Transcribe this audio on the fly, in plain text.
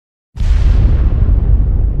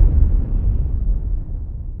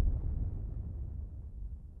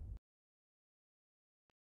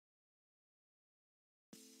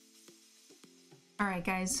All right,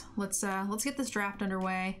 guys, let's get this draft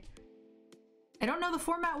underway. I don't know the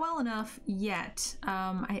format well enough yet.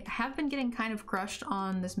 I have been getting kind of crushed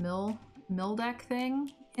on this mill deck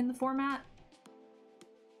thing in the format.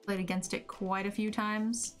 Played against it quite a few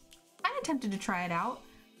times. Kind of tempted to try it out.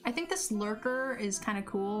 I think this lurker is kind of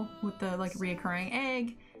cool with the like reoccurring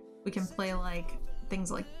egg. We can play like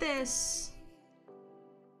things like this,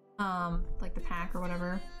 like the pack or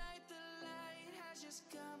whatever.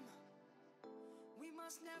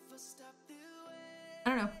 I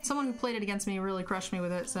don't know, someone who played it against me really crushed me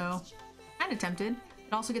with it, so kind of tempted.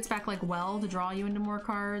 It also gets back like well to draw you into more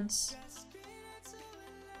cards.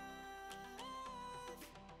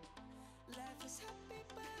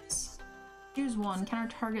 Choose one.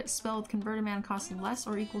 Counter target spell with converted mana costs less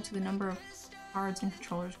or equal to the number of cards in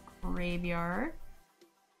controller's graveyard.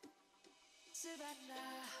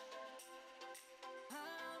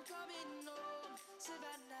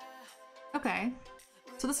 Okay.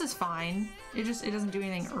 So this is fine. It doesn't do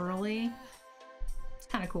anything early. It's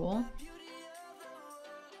kind of cool.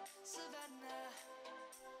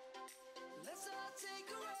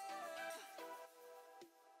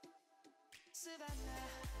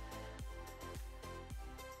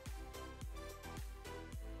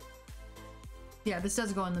 Yeah, this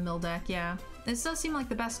does go in the mill deck, yeah. This does seem like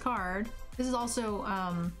the best card. This is also,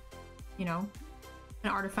 you know,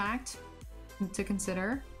 an artifact to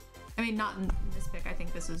consider. I mean, not in this pick. I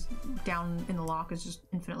think this is down in the lock is just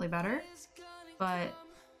infinitely better. But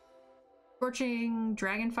Scorching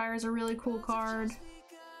Dragonfire is a really cool card.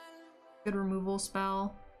 Good removal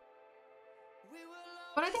spell.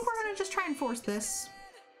 But I think we're gonna just try and force this.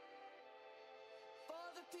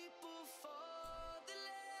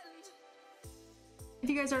 If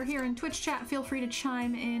you guys are here in Twitch chat, feel free to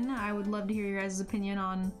chime in. I would love to hear your guys' opinion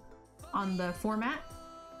on the format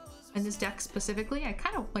and this deck specifically. I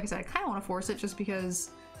kind of, like I said, I kind of want to force it just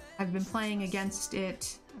because I've been playing against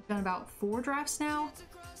it. I've done about 4 drafts now,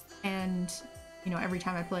 and you know, every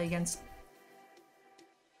time I play against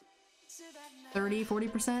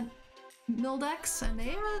 30-40% mill decks, and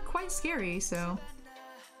they are quite scary. So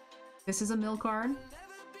this is a mill card.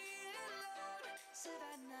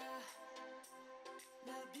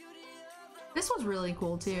 This was really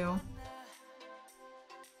cool too.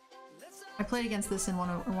 I played against this in one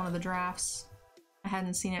of the drafts. I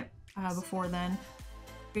hadn't seen it before then.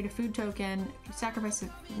 Create a food token. You sacrifice it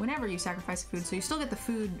whenever you sacrifice a food, so you still get the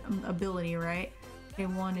food ability, right? Okay,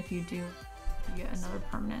 1 if you do, you get another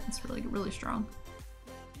permanent. It's really strong.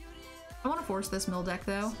 I want to force this mill deck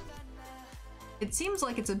though. It seems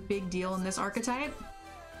like it's a big deal in this archetype.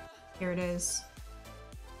 Here it is.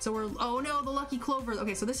 So we're, oh no, the Lucky Clover.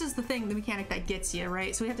 Okay, so this is the thing, the mechanic that gets you,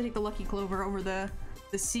 right? So we have to take the Lucky Clover over the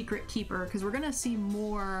Secret Keeper, because we're gonna see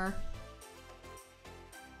more.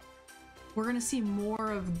 We're gonna see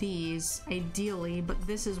more of these, ideally, but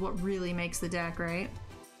this is what really makes the deck, right?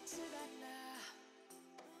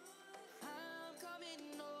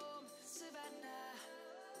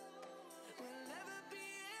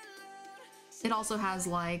 It also has,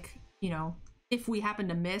 like, you know, if we happen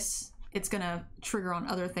to miss, it's gonna trigger on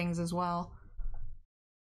other things as well.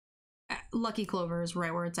 Lucky Clover is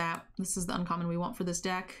right where it's at. This is the uncommon we want for this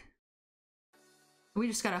deck. We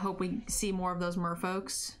just gotta hope we see more of those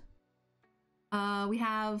merfolks. We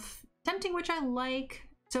have Tempting, which I like.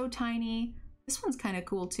 So tiny. This one's kind of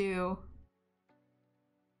cool too.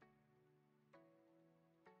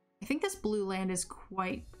 I think this blue land is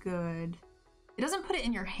quite good. It doesn't put it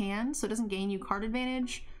in your hand, so it doesn't gain you card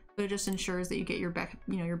advantage, but it just ensures that you get your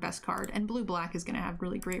your best card. And blue-black is gonna have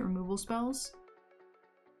really great removal spells.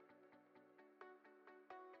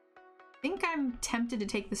 I think I'm tempted to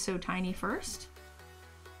take the So Tiny first.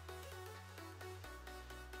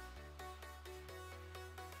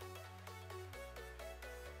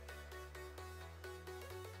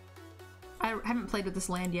 I haven't played with this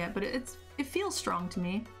land yet, but it feels strong to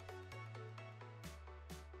me.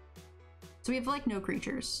 So we have like no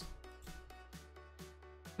creatures.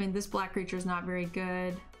 I mean, this black creature is not very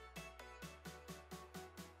good.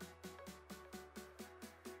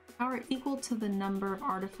 Power equal to the number of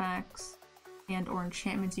artifacts and or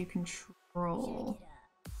enchantments you control.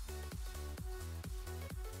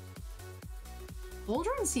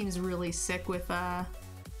 Eldraine seems really sick with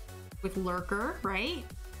Lurker, right?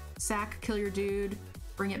 Sack, kill your dude,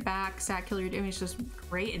 bring it back, sack, kill your dude. I mean, it's just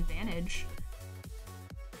great advantage.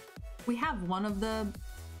 We have one of the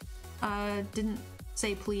didn't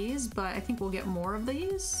say please, but I think we'll get more of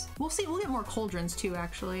these. We'll see, we'll get more cauldrons too,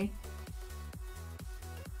 actually.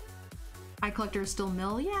 Eye Collector is still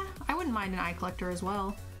mill. Yeah, I wouldn't mind an Eye Collector as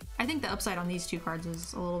well. I think the upside on these two cards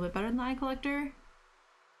is a little bit better than the Eye Collector.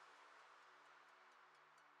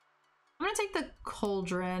 gonna take the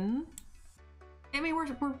Cauldron. I mean, we're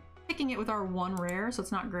picking it with our 1 rare, so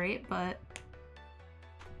it's not great, but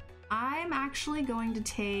I'm actually going to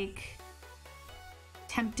take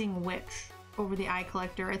Tempting Witch over the Eye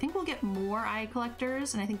Collector. I think we'll get more Eye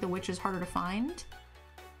Collectors, and I think the Witch is harder to find.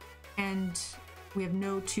 And we have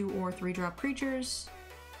no 2 or 3 drop creatures.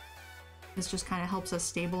 This just kind of helps us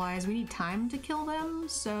stabilize. We need time to kill them,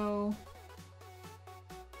 so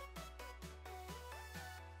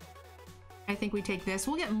I think we take this.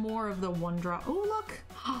 We'll get more of the 1 drop. Oh, look!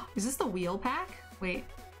 Is this the wheel pack? Wait,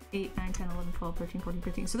 8, 9, 10, 11, 12, 13, 14,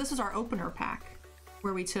 15. So this is our opener pack,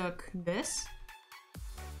 where we took this.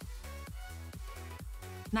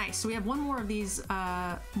 Nice, so we have 1 more of these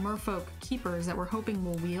Merfolk Keepers that we're hoping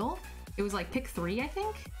will wheel. It was like pick 3, I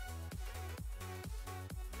think?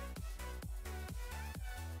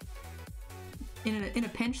 In a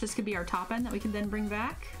pinch, this could be our top end that we can then bring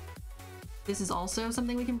back. This is also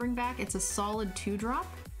something we can bring back. It's a solid 2-drop.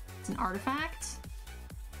 It's an artifact.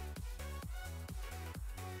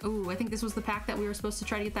 Ooh, I think this was the pack that we were supposed to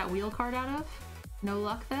try to get that wheel card out of. No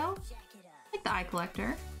luck, though. Like the Eye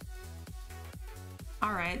Collector.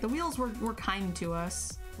 Alright, the wheels were kind to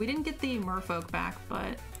us. We didn't get the Merfolk back,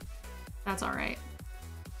 but that's alright.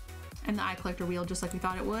 And the Eye Collector wheel just like we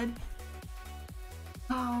thought it would.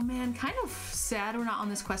 Oh man, kind of sad we're not on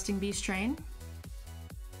this questing beast train.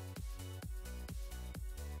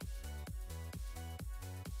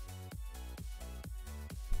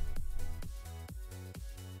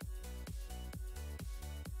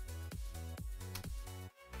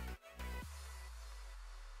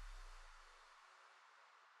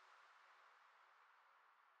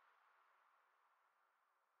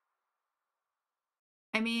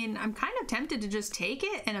 I mean, I'm kind of tempted to just take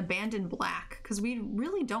it and abandon black because we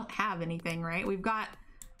really don't have anything, right? We've got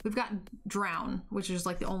Drown, which is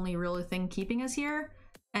like the only real thing keeping us here.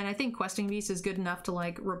 And I think Questing Beast is good enough to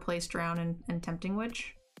like replace Drown and Tempting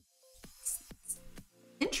Witch.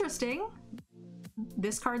 Interesting.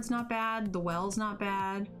 This card's not bad. The Well's not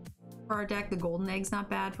bad for our deck. The Golden Egg's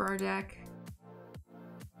not bad for our deck.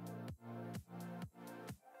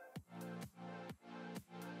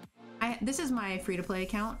 This is my free-to-play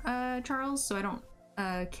account, Charles, so I don't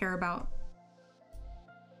care about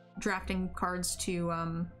drafting cards to,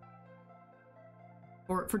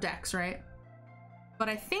 or for decks, right? But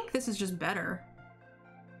I think this is just better.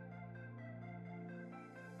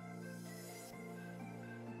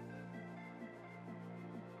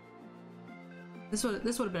 This would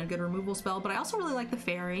have been a good removal spell, but I also really like the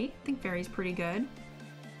Fairy. I think Fairy's pretty good.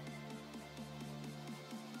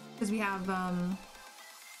 Because we have,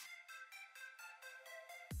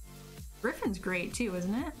 Griffin's great too,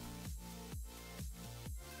 isn't it?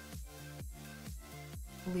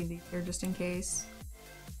 I'll leave these here just in case.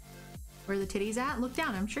 Where are the titties at? Look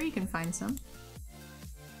down, I'm sure you can find some.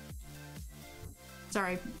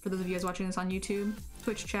 Sorry for those of you guys watching this on YouTube,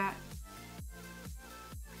 Twitch chat.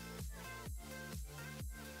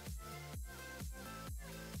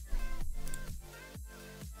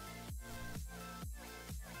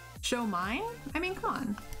 Show mine? I mean, come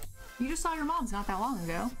on. You just saw your mom's not that long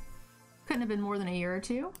ago. Couldn't have been more than a year or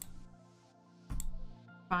 2.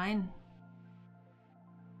 Fine.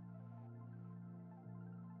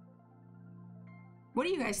 What do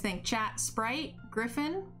you guys think? Chat, Sprite,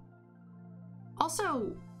 Griffin?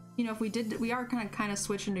 Also, you know, if we are kind of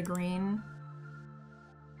switching to green.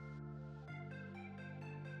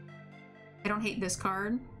 I don't hate this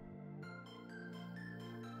card.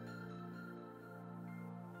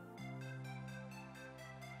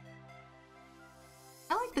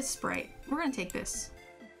 I like this Sprite. We're gonna take this.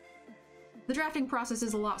 The drafting process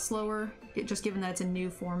is a lot slower, just given that it's a new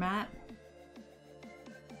format.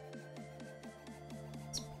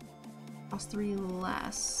 Cost 3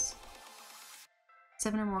 less.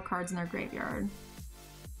 7 or more cards in their graveyard.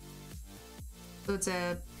 So it's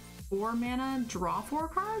a 4 mana, draw 4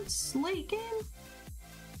 cards late game?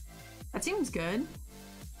 That seems good.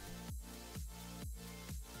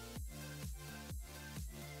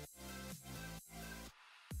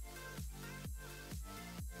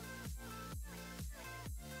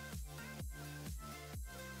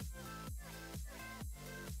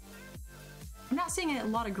 I'm not seeing a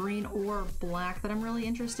lot of green or black that I'm really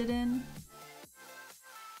interested in.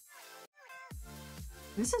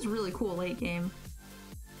 This is really cool late game.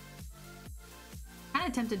 Kind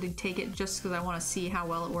of tempted to take it just because I want to see how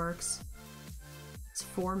well it works. It's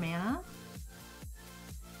 4 mana.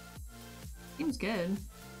 Seems good.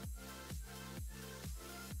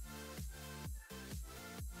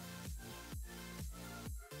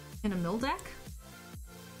 In a mill deck?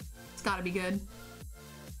 It's gotta be good.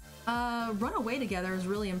 Run away together is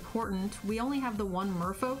really important. We only have the one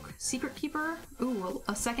Merfolk Secret Keeper. Ooh,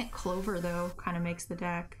 a second Clover, though, kind of makes the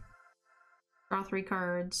deck. Draw 3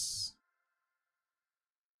 cards.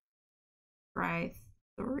 Try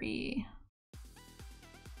 3.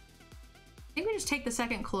 I think we just take the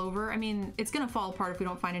second Clover. I mean, it's gonna fall apart if we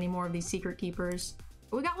don't find any more of these Secret Keepers.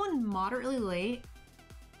 But we got one moderately late.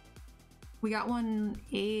 We got one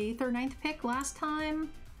 8th or 9th pick last time.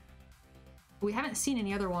 We haven't seen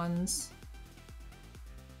any other ones.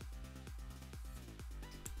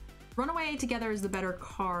 Runaway together is the better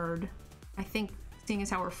card. I think, seeing as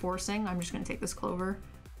how we're forcing, I'm just gonna take this Clover.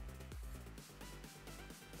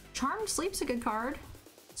 Charmed Sleep's a good card.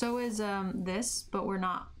 So is this, but we're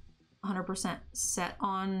not 100% set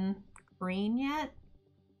on green yet.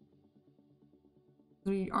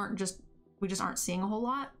 We just aren't seeing a whole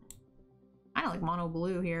lot. I like mono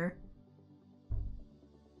blue here.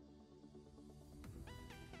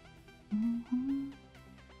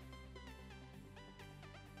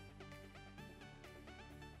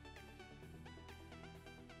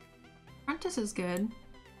 Apprentice is good.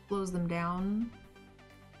 Blows them down.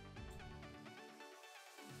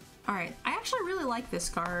 Alright, I actually really like this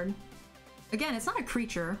card. Again, it's not a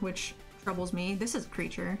creature, which troubles me. This is a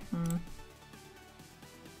creature.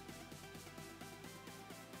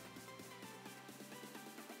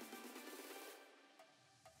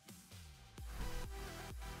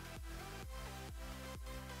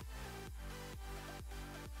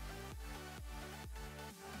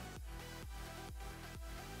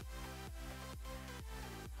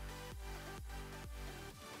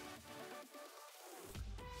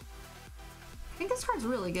 I think this card's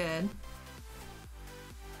really good.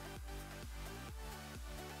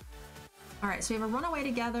 Alright, so we have a Runaway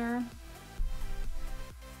Together.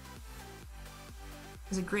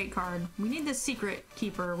 It's a great card. We need this Secret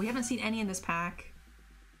Keeper. We haven't seen any in this pack.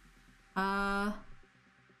 Well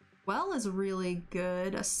is really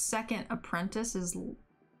good. A second Apprentice is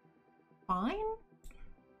fine.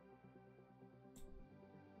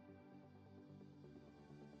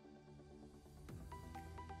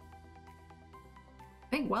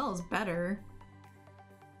 I think Well is better.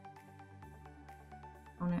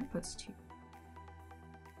 Opponent puts 2.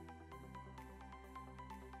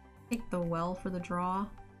 Take the Well for the draw.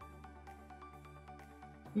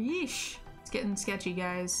 Yeesh! It's getting sketchy,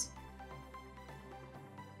 guys.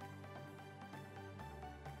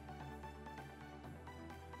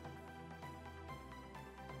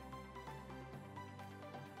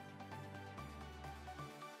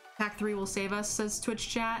 Pack 3 will save us, says Twitch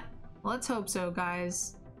chat. Let's hope so,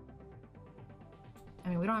 guys. I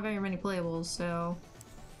mean, we don't have very many playables, so...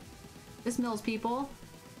 This mills people.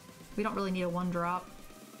 We don't really need a 1-drop.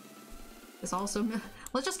 This also...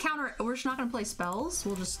 Let's just counter... We're just not gonna play spells.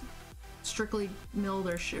 We'll just strictly mill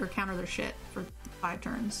their shit, or counter their shit for 5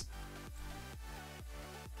 turns.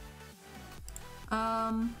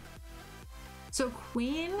 So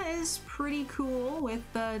Queen is pretty cool with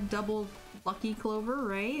the double Lucky Clover,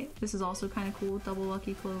 right? This is also kind of cool with double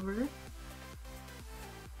Lucky Clover.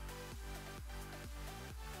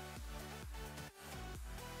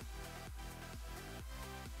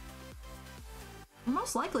 We're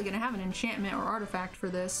most likely going to have an enchantment or artifact for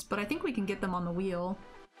this, but I think we can get them on the wheel.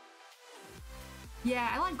 Yeah,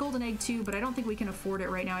 I like Golden Egg too, but I don't think we can afford it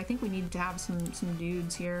right now. I think we need to have some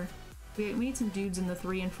dudes here. We need some dudes in the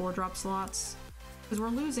 3 and 4 drop slots. Because we're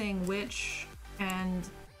losing Witch and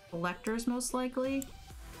Collectors most likely.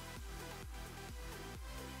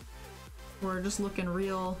 We're just looking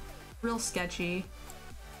real sketchy.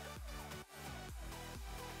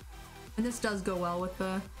 And this does go well with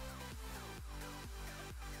the...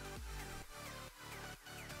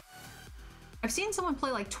 I've seen someone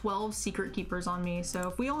play like 12 Secret Keepers on me, so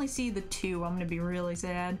if we only see the 2, I'm gonna be really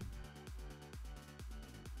sad.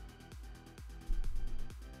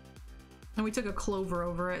 And we took a Clover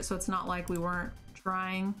over it, so it's not like we weren't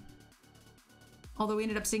trying. Although we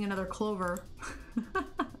ended up seeing another Clover.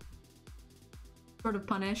 Sort of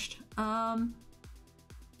punished. And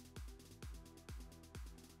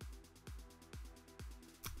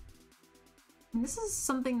this is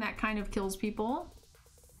something that kind of kills people.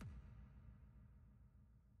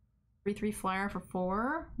 3/3 flyer for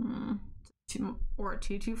 4. Or a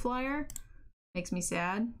 2/2 flyer. Makes me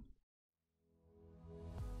sad.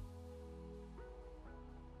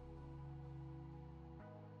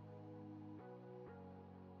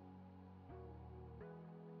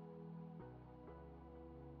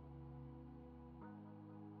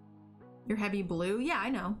 You're heavy blue? Yeah, I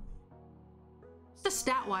know. Just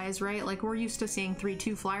stat-wise, right? Like, we're used to seeing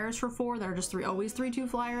 3/2 flyers for 4 that are just always 3/2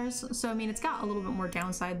 flyers. So, I mean, it's got a little bit more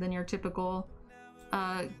downside than your typical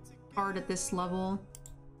hard at this level.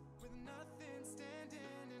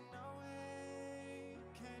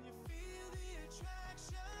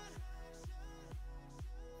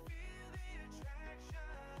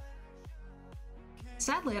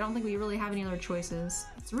 Sadly, I don't think we really have any other choices.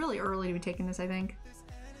 It's really early to be taking this, I think.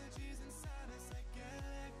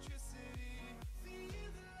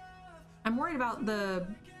 I'm worried about the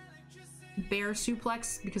bear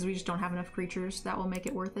suplex because we just don't have enough creatures that will make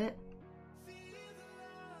it worth it.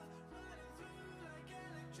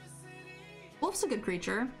 Wolf's a good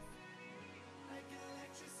creature.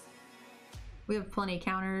 We have plenty of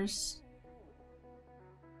counters.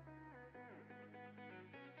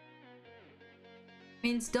 I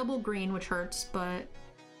mean, it's double green, which hurts, but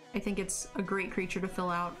I think it's a great creature to fill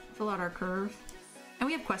out our curve. And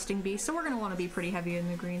we have Questing Beast, so we're gonna want to be pretty heavy in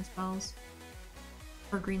the green spells.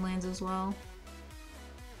 Or green lands as well.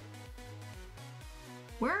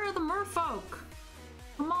 Where are the merfolk?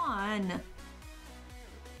 Come on!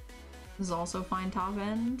 This is also fine top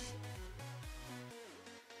end.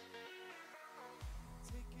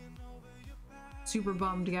 Super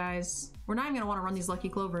bummed, guys. We're not even gonna want to run these Lucky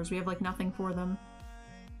Clovers. We have like nothing for them.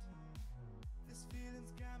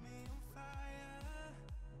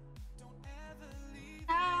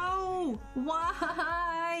 Ow!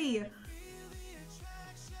 Why?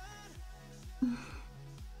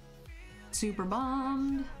 Super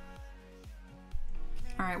bummed.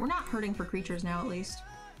 Alright, we're not hurting for creatures now, at least.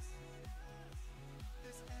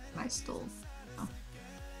 I still... Oh.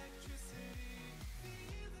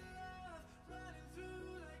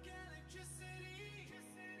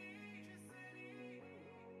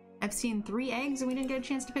 I've seen 3 eggs and we didn't get a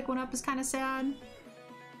chance to pick one up is kind of sad.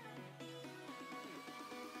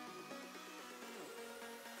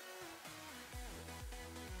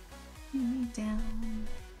 Down.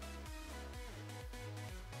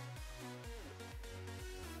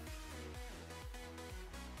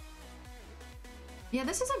 Yeah,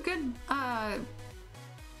 this is a good,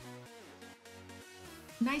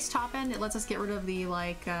 nice top end. It lets us get rid of the,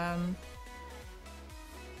 like, the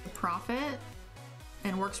profit,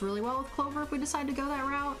 and works really well with Clover if we decide to go that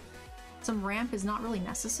route. Some ramp is not really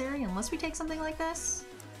necessary unless we take something like this.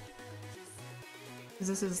 Because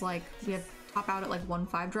this is like, we have top out at like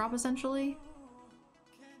 1/5 drop essentially.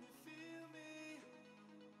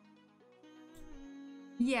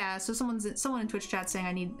 Yeah, so someone in Twitch chat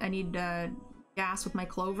saying I need gas with my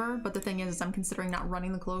Clover, but the thing is I'm considering not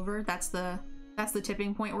running the Clover. That's the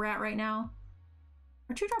tipping point we're at right now.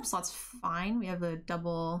 Our 2-drop slot's fine. We have a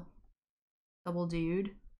double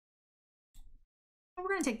dude. We're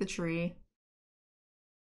gonna take the tree.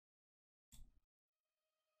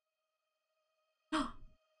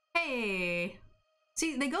 Hey!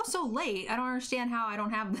 See, they go so late, I don't understand how I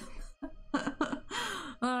don't have them.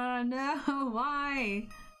 No, why?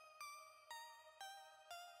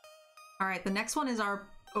 Alright, the next one is our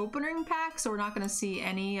opening pack, so we're not gonna see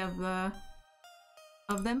any of them,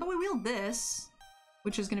 but we wield this,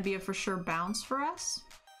 which is gonna be a for sure bounce for us.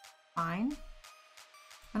 Fine.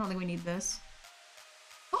 I don't think we need this.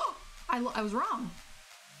 Oh! I was wrong!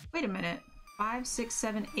 Wait a minute. 5, 6,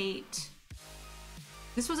 7, 8.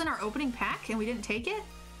 This was in our opening pack and we didn't take it?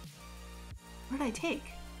 What did I take?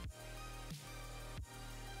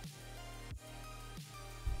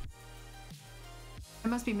 I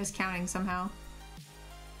must be miscounting somehow.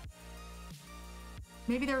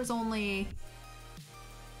 Maybe there's only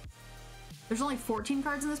 14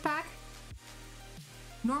 cards in this pack?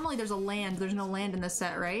 Normally there's a land. There's no land in this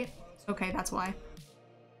set, right? Okay, that's why.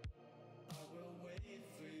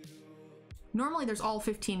 Normally there's all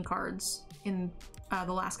 15 cards in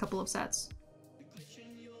the last couple of sets.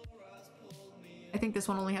 I think this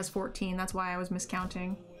one only has 14, that's why I was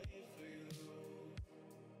miscounting.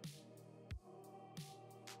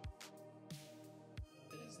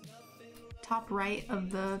 Top right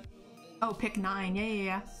of the... Oh, pick 9,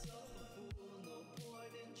 yeah.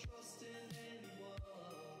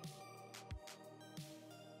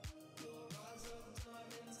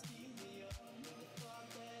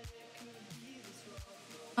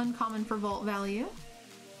 Uncommon for vault value.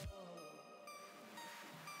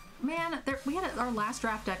 Man, we had our last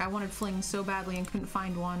draft deck. I wanted Fling so badly and couldn't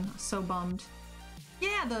find one. So bummed.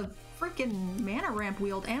 Yeah, the freaking mana ramp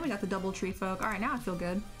wield, and we got the double tree folk. All right, now I feel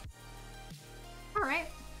good. All right,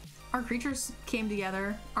 our creatures came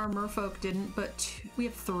together. Our merfolk didn't, but we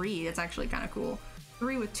have 3. It's actually kind of cool.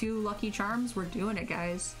 3 with 2 lucky charms. We're doing it,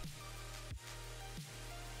 guys.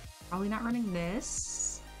 Probably not running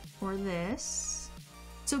this or this.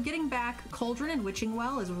 So getting back Cauldron and Witching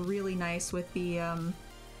Well is really nice with the,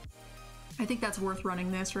 I think that's worth running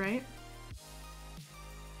this, right?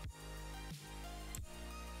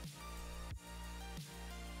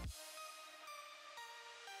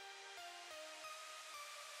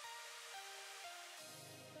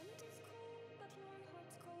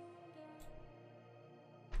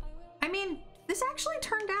 This actually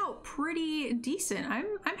turned out pretty decent.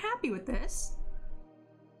 I'm happy with this.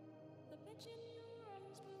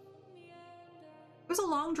 It was a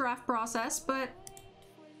long draft process, but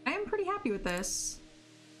I am pretty happy with this.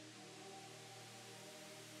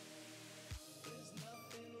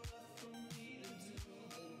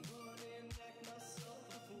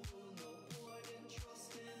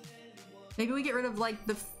 Maybe we get rid of like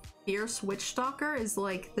the Fierce Witch Stalker is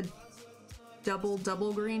like the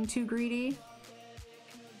double green too greedy.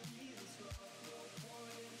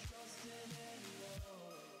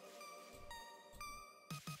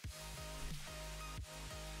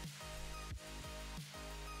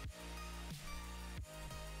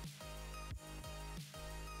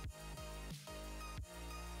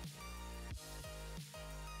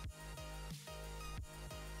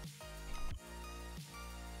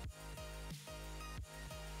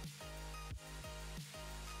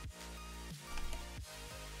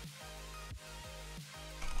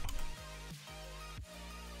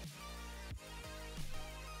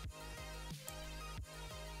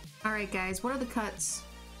 Alright guys, what are the cuts?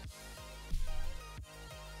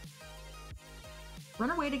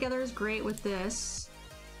 Run Away Together is great with this.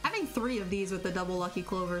 Having 3 of these with the double Lucky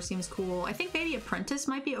Clover seems cool. I think maybe Apprentice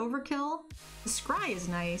might be overkill. The Scry is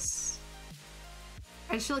nice.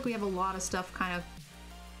 I just feel like we have a lot of stuff kind of...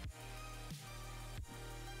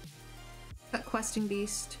 Cut Questing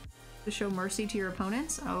Beast to show mercy to your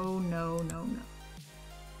opponents? Oh no, no,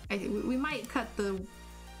 no. We might cut the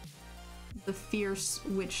Fierce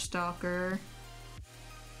Witch Stalker.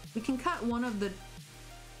 We can cut one of the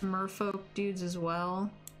merfolk dudes as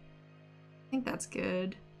well. I think that's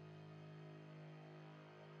good.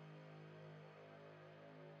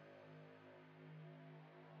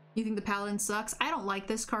 You think the Paladin sucks? I don't like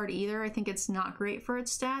this card either. I think it's not great for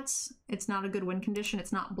its stats. It's not a good win condition.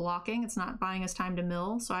 It's not blocking. It's not buying us time to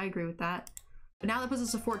mill, so I agree with that. But now that puts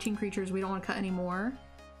us to 14 creatures, we don't want to cut any more.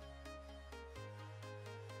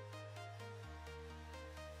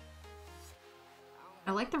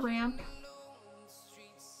 I like the ramp.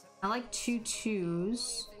 I like 2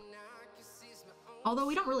 2s. Although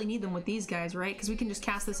we don't really need them with these guys, right? Because we can just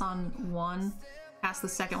cast this on 1, cast the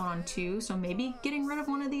second one on 2, so maybe getting rid of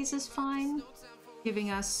one of these is fine. Giving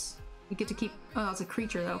us... we get to keep... oh, it's a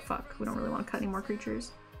creature though, fuck. We don't really want to cut any more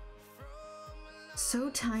creatures. So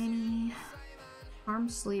tiny. Harm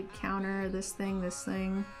sleep, counter, this thing, this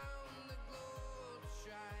thing.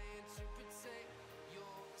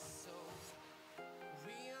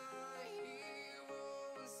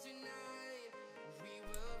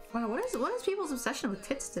 Wow, what is people's obsession with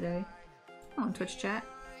tits today? Come on, Twitch chat.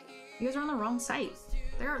 You guys are on the wrong site.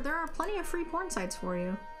 There are plenty of free porn sites for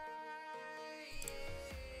you.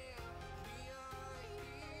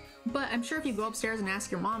 But I'm sure if you go upstairs and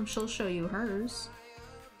ask your mom, she'll show you hers.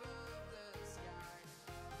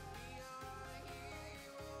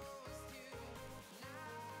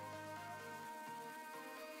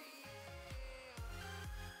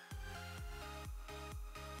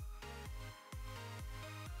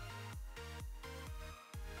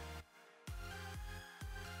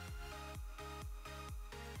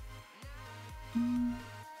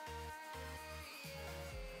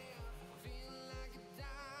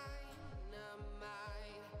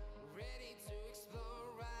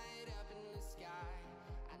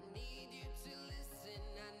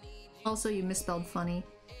 Also, you misspelled funny.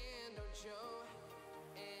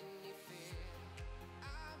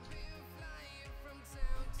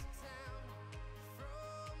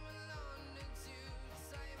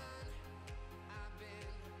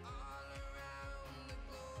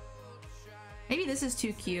 Maybe this is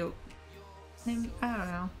too cute. I don't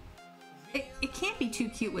know. It can't be too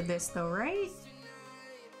cute with this though, right?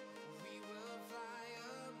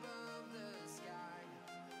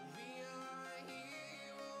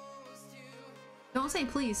 Don't Say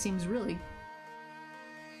Please seems really...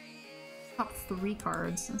 top 3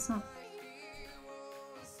 cards. That's not...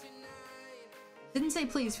 Didn't Say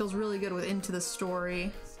Please feels really good with Into the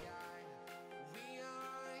Story.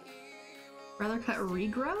 Rather cut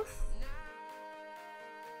Regrowth?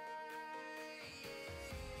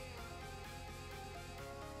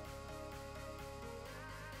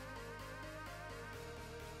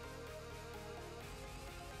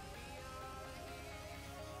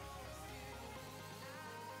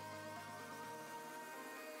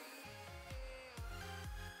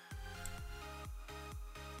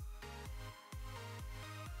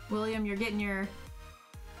 William, you're getting your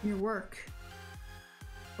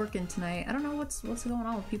working tonight. I don't know what's going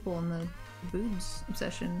on with people in the boobs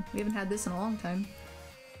obsession. We haven't had this in a long time.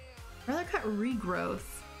 Rather cut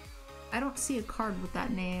Regrowth. I don't see a card with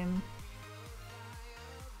that name.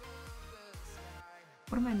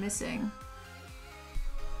 What am I missing?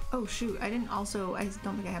 Oh shoot, I don't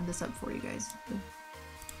think I have this up for you guys.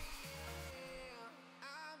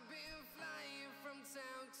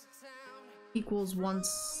 Equals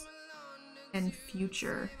once and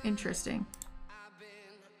future. Interesting.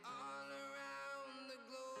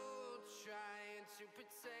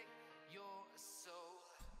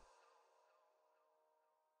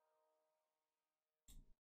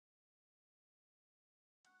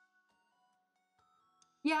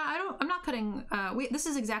 Yeah, I'm not cutting, this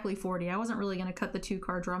is exactly 40. I wasn't really gonna cut the 2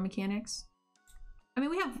 card draw mechanics. I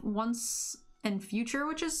mean, we have once and future,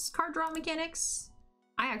 which is card draw mechanics.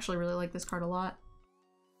 I actually really like this card a lot.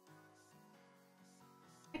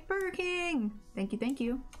 Hey, Burger King! Thank you, thank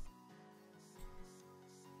you.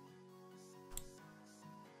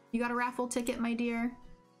 You got a raffle ticket, my dear?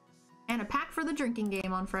 And a pack for the drinking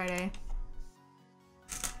game on Friday.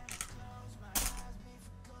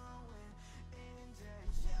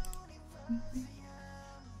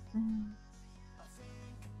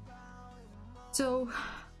 So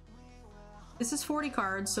this is 40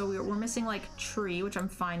 cards, so we're missing like tree, which I'm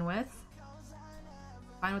fine with.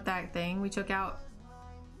 Fine with that thing. We took out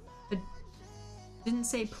the didn't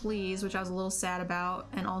say please, which I was a little sad about,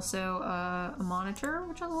 and also a monitor,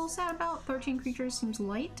 which I was a little sad about. 13 creatures seems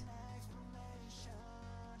light.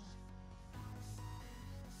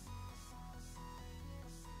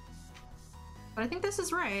 But I think this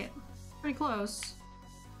is right. Pretty close.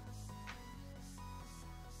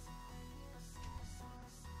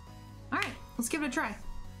 Alright, let's give it a try.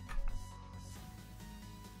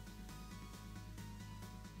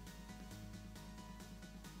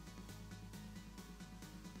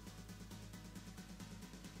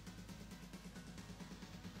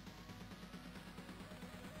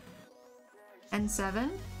 And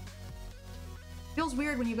 7. Feels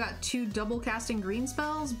weird when you've got 2 double casting green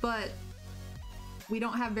spells, but we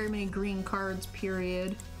don't have very many green cards,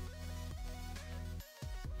 period.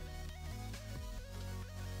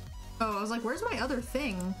 Oh, I was like, where's my other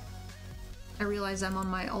thing? I realized I'm on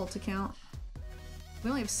my alt account. We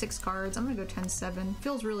only have 6 cards. I'm gonna go 10-7.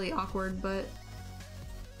 Feels really awkward, but...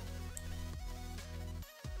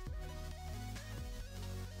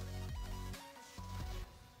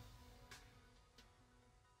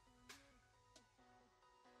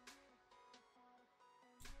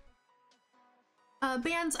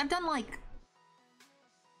 Bans, I've done like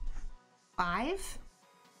 5-ish.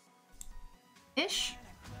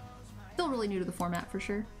 Still really new to the format for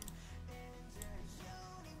sure.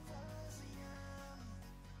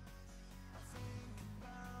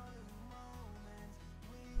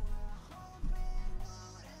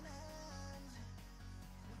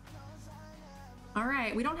 All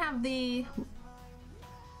right, we don't have the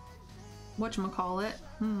whatchamacallit.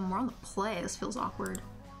 We're on the play. This feels awkward.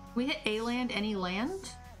 We hit a land, any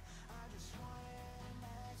land?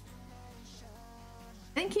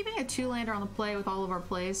 I think keeping a 2-lander on the play with all of our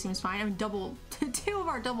plays seems fine. I mean, 2 of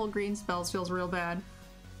our double green spells feels real bad.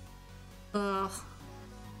 Ugh.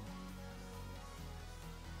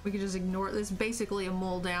 We could just ignore this. Basically a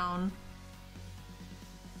mull down.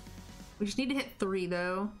 We just need to hit 3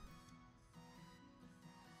 though.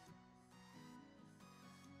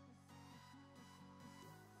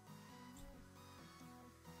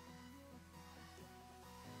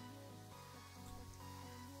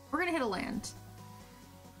 We're gonna hit a land.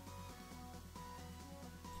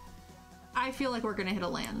 I feel like we're gonna hit a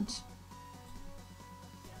land.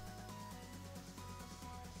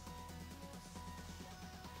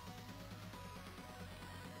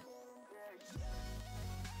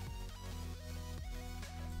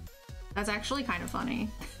 That's actually kind of funny.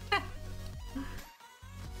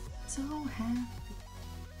 So happy.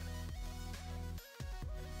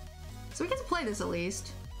 So we get to play this at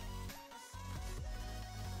least.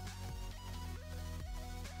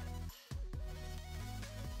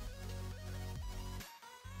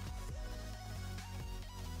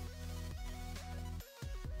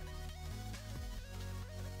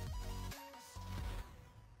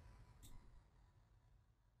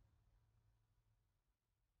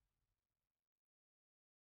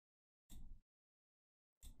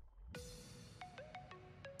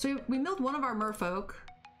 So we milled one of our merfolk,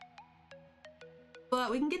 but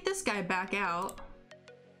we can get this guy back out.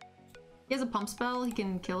 He has a pump spell, he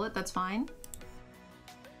can kill it, that's fine.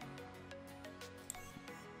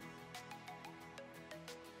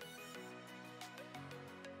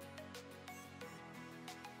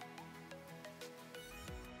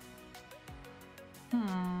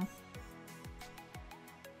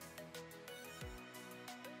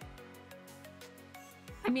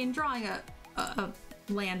 I mean, drawing a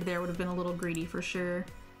land there would have been a little greedy for sure.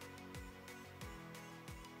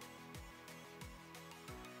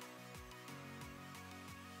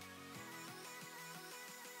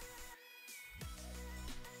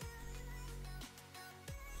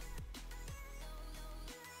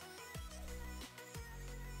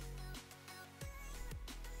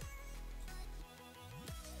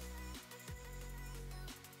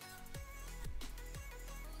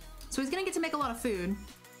 So he's gonna get to make a lot of food.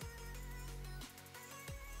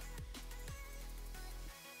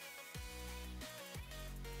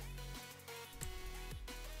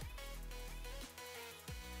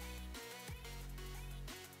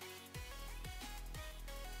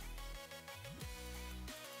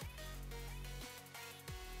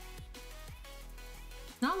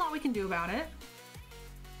 Not a lot we can do about it.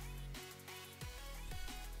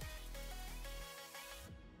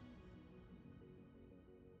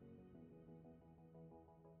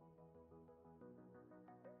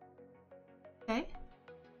 Okay.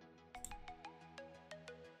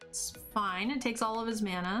 It's fine. It takes all of his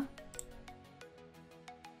mana.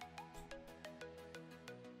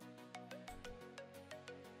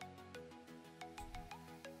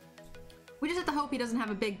 We just have to hope he doesn't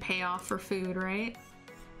have a big payoff for food, right?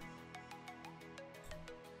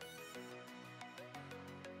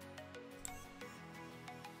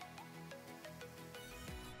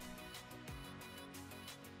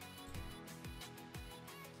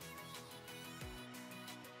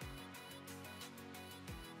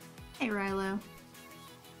 Hey, Rilo.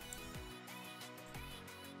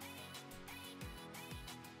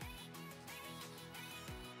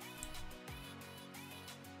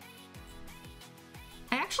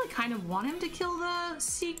 I actually kind of want him to kill the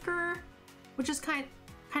Seeker, which is kind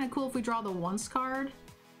of cool if we draw the once card.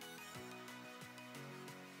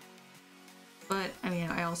 But, I mean,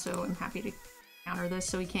 I also am happy to counter this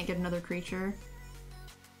so he can't get another creature.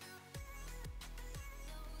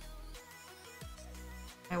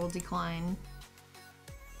 I will decline.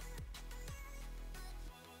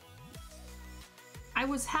 I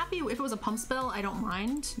was happy if it was a pump spell, I don't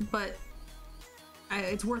mind, but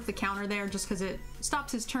it's worth the counter there just because it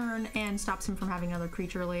stops his turn and stops him from having another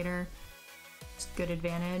creature later. It's good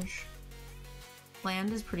advantage.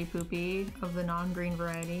 Land is pretty poopy of the non-green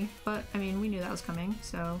variety, but I mean, we knew that was coming,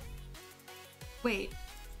 so... Wait.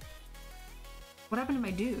 What happened to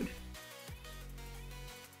my dude?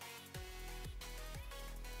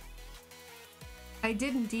 I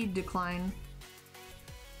did indeed decline.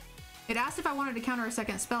 It asked if I wanted to counter a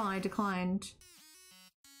second spell and I declined.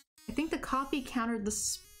 I think the copy countered the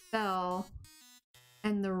spell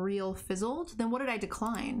and the real fizzled. Then what did I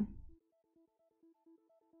decline?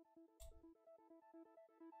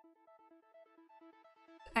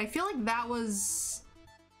 I feel like that was...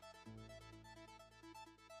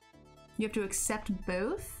 You have to accept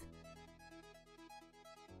both?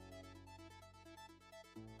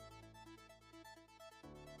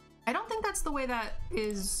 I don't think that's the way that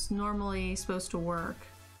is normally supposed to work.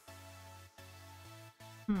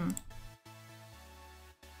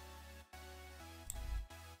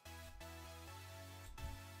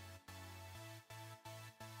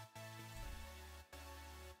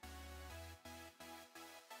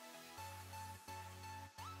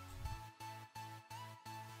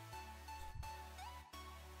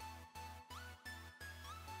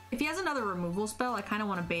 If he has another removal spell, I kind of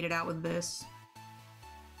want to bait it out with this.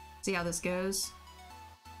 See how this goes.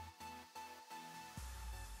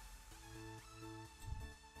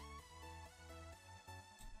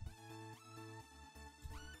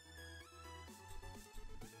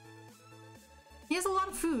 He has a lot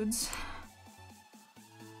of foods.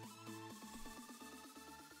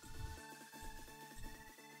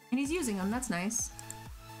 And he's using them, that's nice.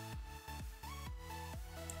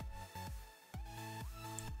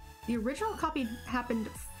 The original copy happened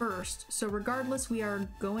first, so regardless, we are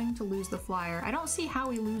going to lose the flyer. I don't see how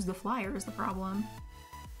we lose the flyer is the problem.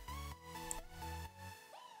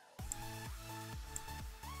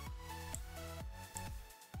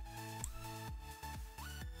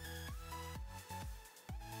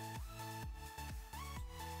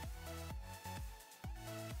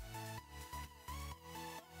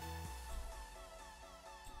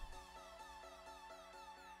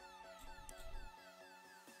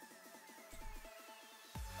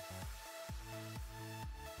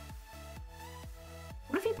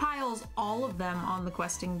 What if he piles all of them on the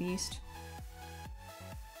questing beast?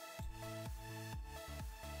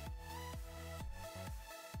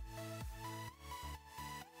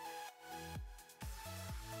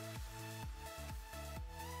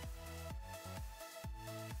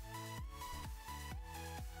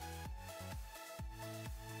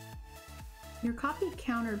 Your copy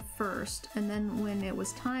countered first, and then when it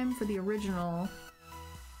was time for the original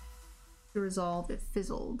to resolve, it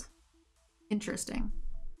fizzled. Interesting.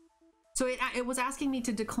 So it was asking me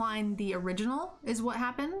to decline the original, is what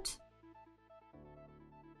happened?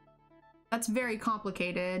 That's very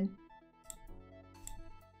complicated.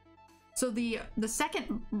 So the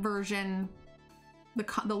second version,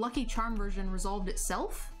 the Lucky Charm version, resolved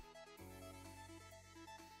itself?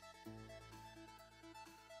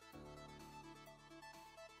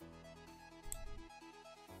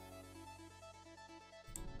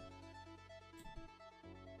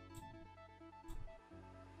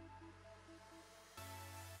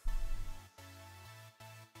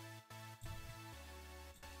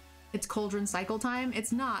 it's Cauldron cycle time.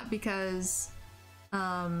 It's not, because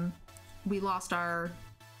we lost our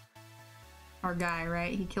guy,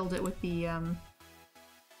 right? He killed it with the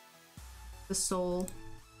soul.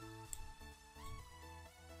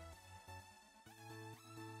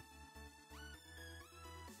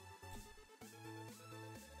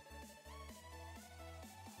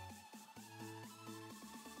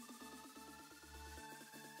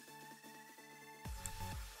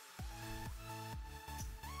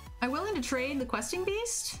 I'm willing to trade the questing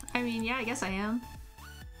beast? I mean, yeah, I guess I am.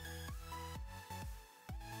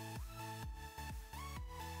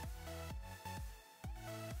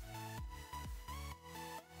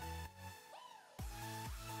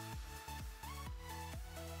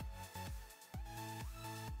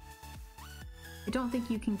 I don't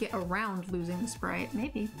think you can get around losing the sprite.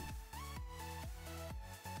 Maybe.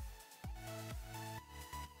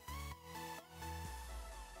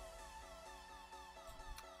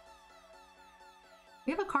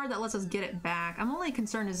 We have a card that lets us get it back. I'm only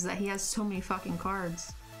concerned is that he has so many fucking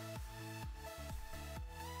cards.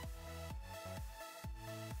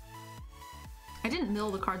 I didn't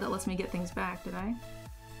mill the card that lets me get things back, did I?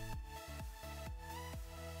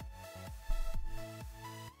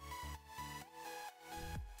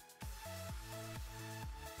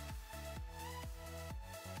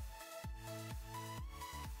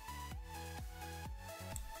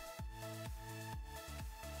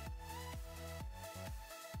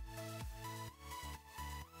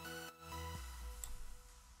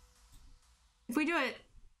 If we do it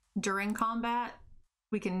during combat,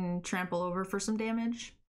 we can trample over for some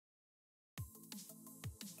damage.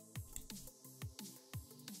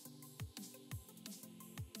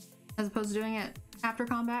 As opposed to doing it after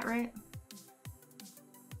combat, right?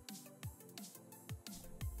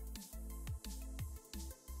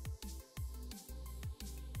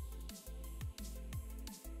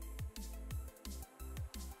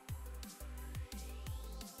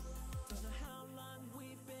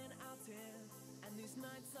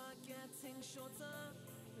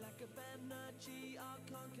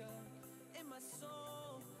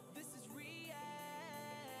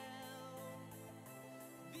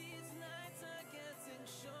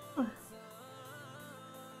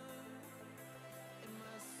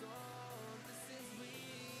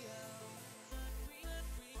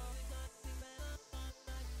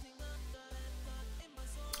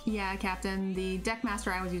 Yeah, Captain. The deck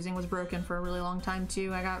master I was using was broken for a really long time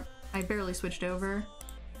too. I barely switched over.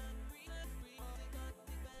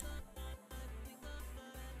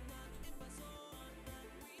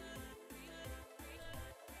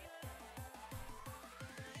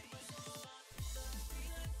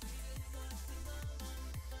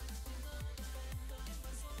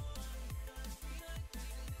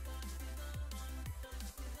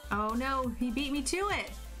 Oh no, he beat me to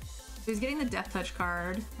it! He's getting the Death Touch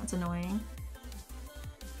card. That's annoying.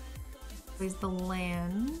 Plays the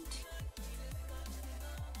land.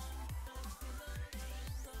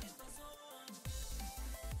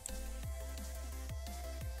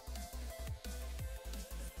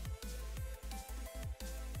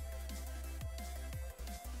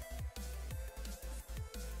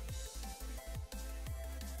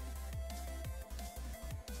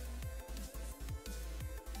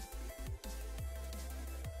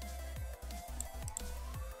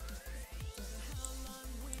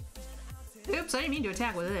 Oops, I didn't mean to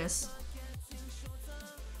attack with this.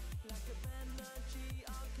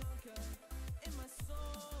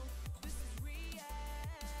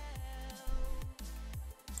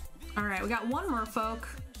 Alright, we got one merfolk.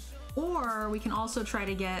 Or we can also try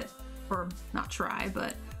to get, or not try,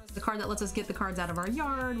 but the card that lets us get the cards out of our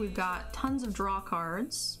yard. We've got tons of draw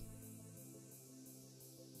cards.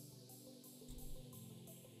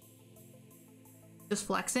 Just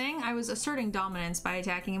flexing. I was asserting dominance by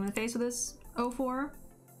attacking him in the face with this 0-4.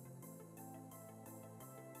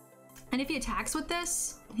 And if he attacks with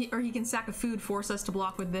this, he can sack a food, force us to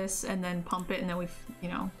block with this, and then pump it, and then we've, you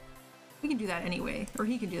know, we can do that anyway. Or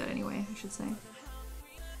he can do that anyway, I should say.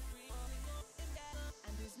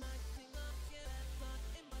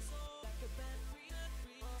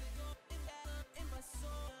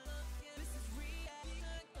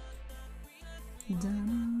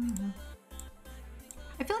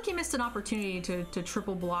 I feel like he missed an opportunity to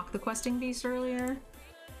triple block the questing beast earlier. Can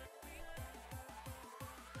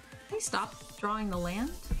he stop drawing the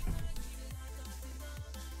land?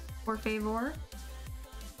 Por favor.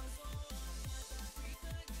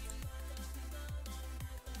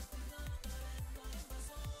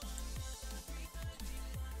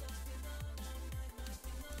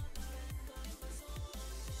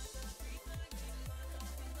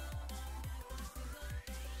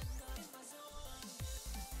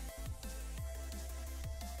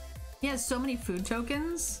 He has so many food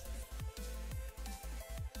tokens.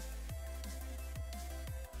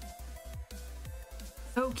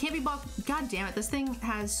 Oh, can't be bought. God damn it, this thing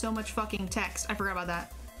has so much fucking text. I forgot about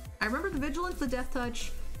that. I remember the Vigilance, the Death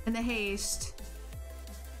Touch, and the Haste.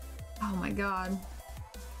 Oh my god.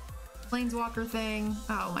 Planeswalker thing.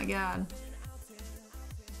 Oh my god.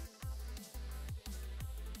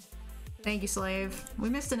 Thank you, Slave. We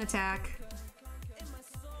missed an attack.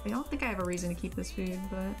 I don't think I have a reason to keep this food,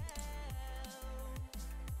 but...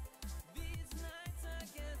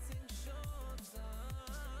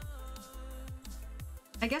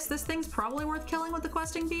 I guess this thing's probably worth killing with the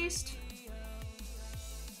Questing Beast.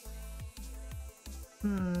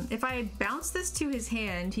 If I bounce this to his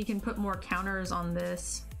hand, he can put more counters on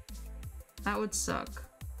this. That would suck.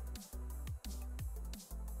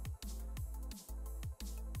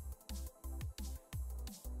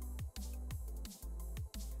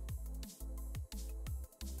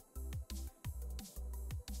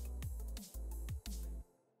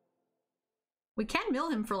 We can mill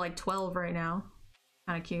him for like 12 right now.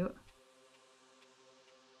 Kind of cute.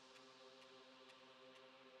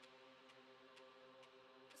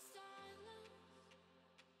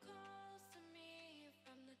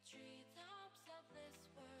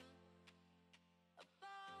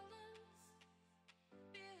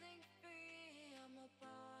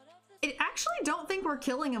 I actually don't think we're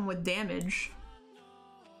killing him with damage.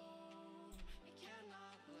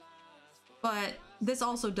 But this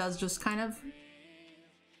also does just kind of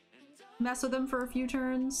mess with him for a few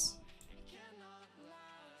turns.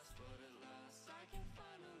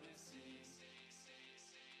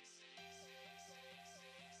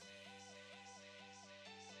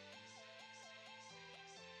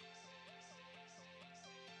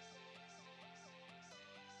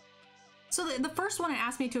 So the first one it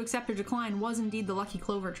asked me to accept or decline was indeed the Lucky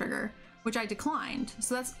Clover trigger, which I declined.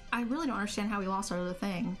 So that's, I really don't understand how we lost our other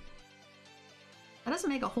thing. That doesn't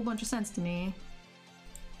make a whole bunch of sense to me.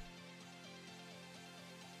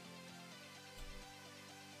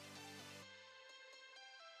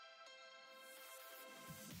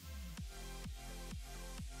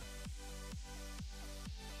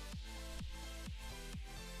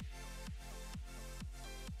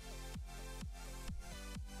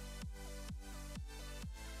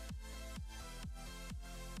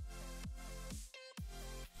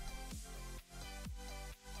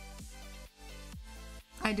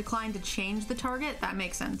 I declined to change the target. That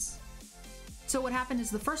makes sense. So what happened is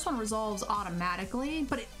the first one resolves automatically,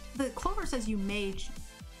 but the Clover says you may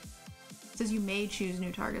choose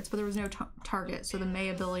new targets, but there was no target, so the may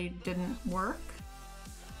ability didn't work.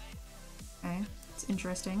 Okay, it's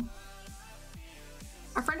interesting.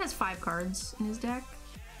 Our friend has 5 cards in his deck.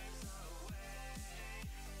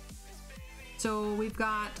 So we've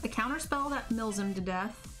got a counter spell that mills him to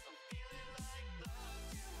death.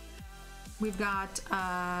 We've got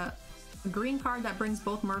a green card that brings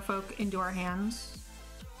both merfolk into our hands.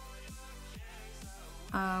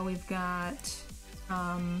 We've got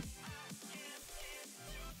a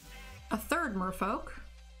third merfolk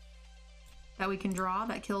that we can draw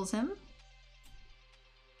that kills him.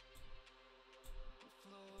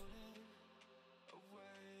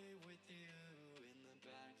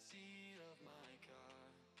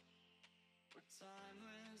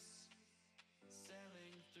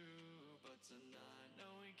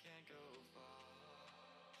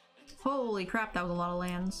 Holy crap, that was a lot of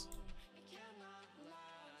lands.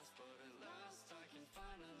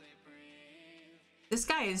 This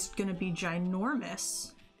guy is gonna be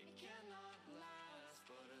ginormous.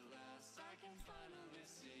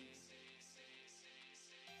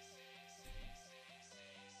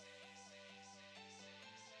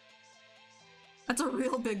 That's a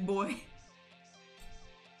real big boy.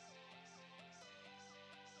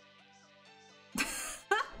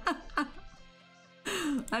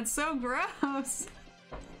 That's so gross.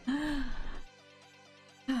 I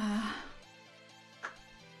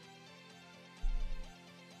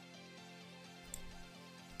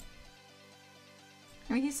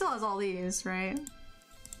mean, he still has all these, right?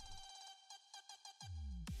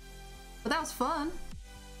 But that was fun.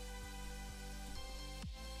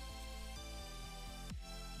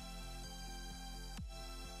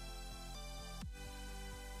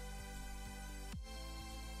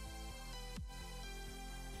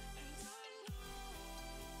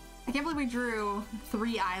 I can't believe we drew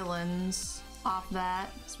 3 islands off that.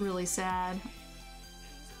 It's really sad.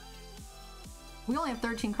 We only have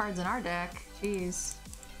 13 cards in our deck. Jeez.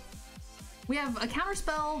 We have a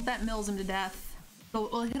counterspell that mills him to death. So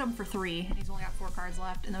we'll hit him for 3, and he's only got 4 cards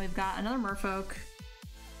left. And then we've got another merfolk.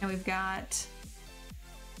 And we've got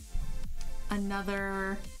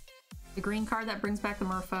another The green card that brings back the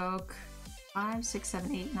merfolk. 5, 6,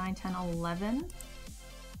 7, 8, 9, 10, 11.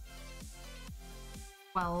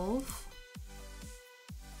 12.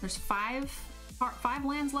 There's five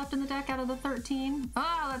lands left in the deck out of the 13.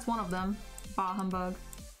 Oh, that's one of them. Bah humbug.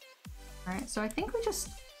 Alright, so I think we just...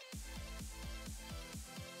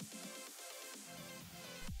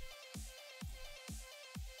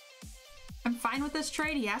 I'm fine with this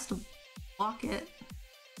trade. He has to block it.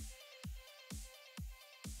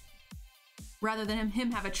 Rather than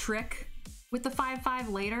him have a trick with the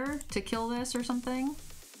 5/5 later to kill this or something.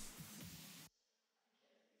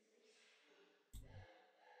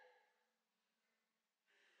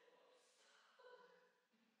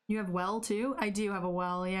 You have well too? I do have a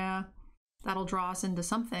well, yeah. That'll draw us into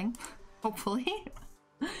something, hopefully.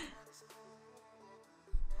 It's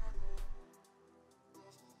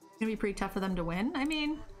gonna be pretty tough for them to win. I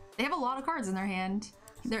mean, they have a lot of cards in their hand.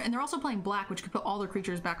 And they're also playing black, which could put all their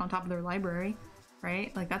creatures back on top of their library,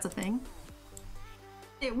 right? Like, that's a thing.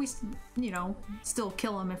 We, you know, still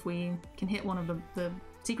kill them if we can hit one of the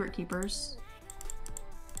secret keepers.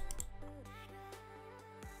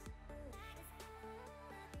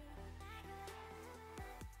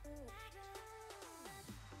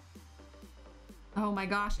 Oh my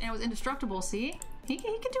gosh, and it was indestructible, see? He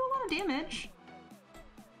can do a lot of damage.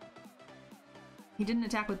 He didn't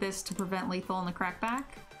attack with this to prevent lethal on the crackback.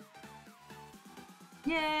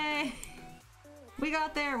 Yay! We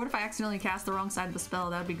got there! What if I accidentally cast the wrong side of the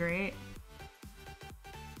spell? That would be great.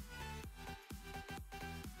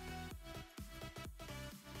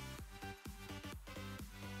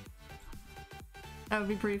 That would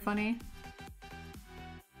be pretty funny.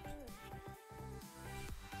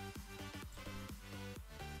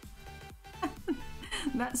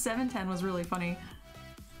 That 7/10 was really funny.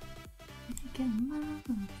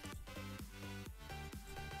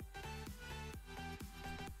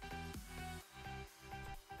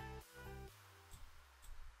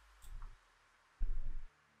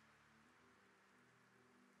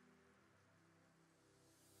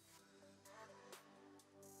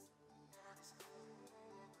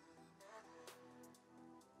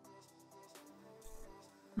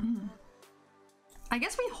 I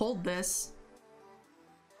guess we hold this.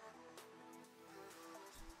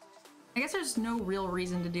 I guess there's no real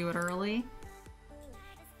reason to do it early.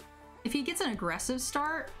 If he gets an aggressive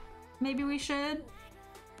start, maybe we should.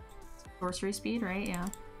 Sorcery speed, right? Yeah.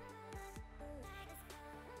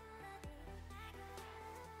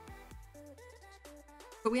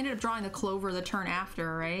 But we ended up drawing the Clover the turn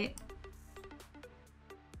after, right?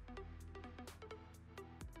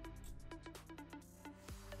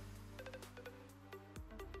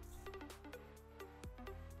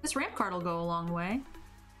 This ramp card will go a long way.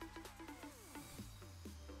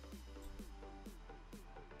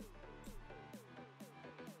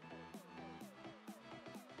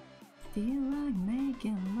 Feel like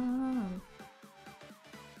making love.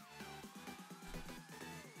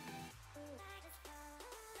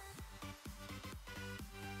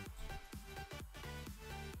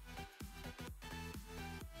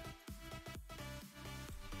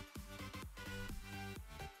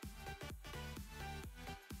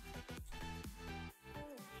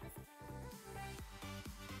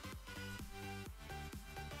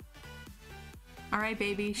 All right,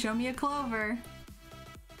 baby, show me a Clover.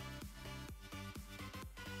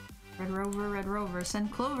 Red Rover,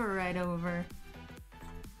 send Clover right over.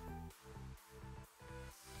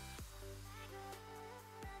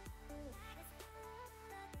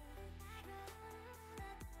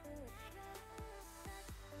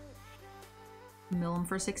 Mill him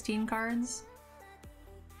for 16 cards.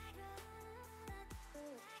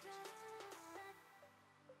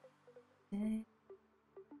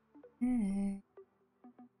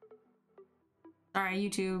 Sorry,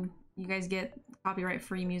 YouTube. You guys get copyright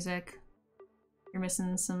free music. You're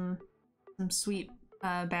missing some sweet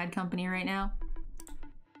bad company right now.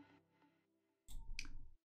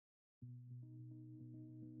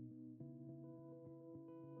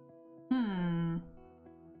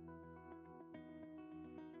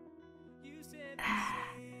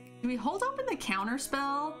 Do we hold open the counter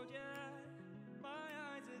spell?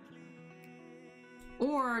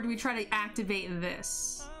 Or do we try to activate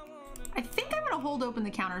this? I think I'm gonna hold open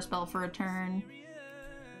the counter spell for a turn.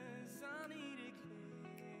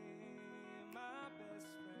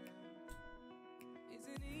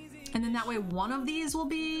 And then that way one of these will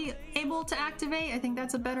be able to activate. I think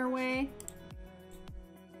that's a better way.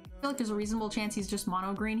 I feel like there's a reasonable chance he's just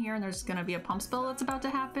mono green here and there's gonna be a pump spell that's about to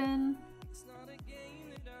happen.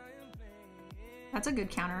 That's a good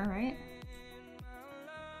counter, right?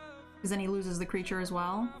 Because then he loses the creature as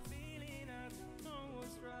well.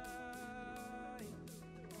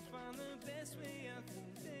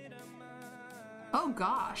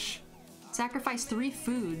 gosh. Sacrifice 3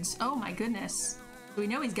 foods. Oh my goodness. So we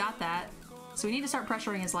know he's got that. So we need to start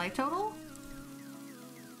pressuring his life total.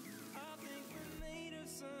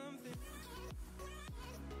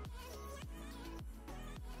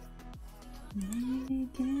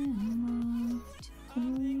 Making love to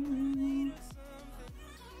you.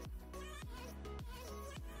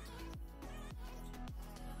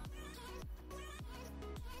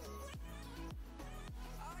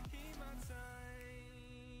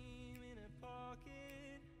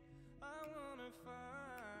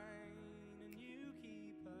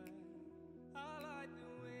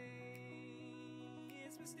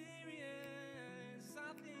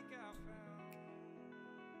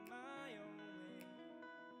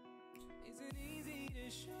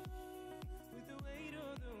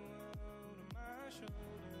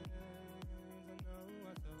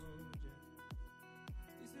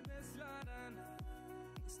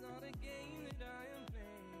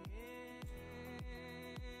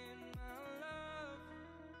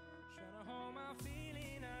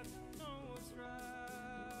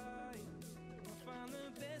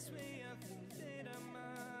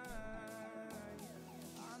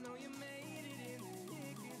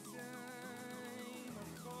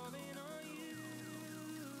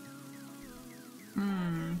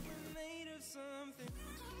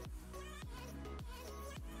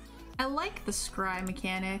 I like the scry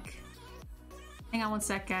mechanic. Hang on one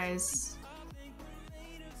sec, guys.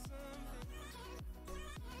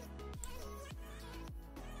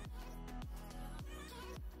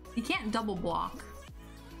 You can't double block.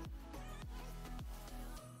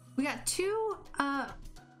 We got 2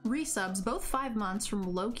 resubs, both 5 months, from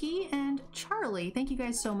Loki and Charlie. Thank you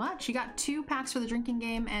guys so much. You got 2 packs for the drinking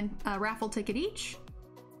game and a raffle ticket each.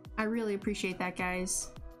 I really appreciate that, guys.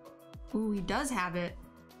 Ooh, he does have it.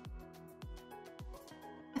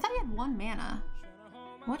 I thought he had 1 mana.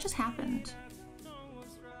 What just happened?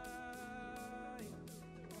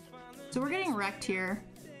 So we're getting wrecked here.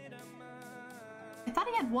 I thought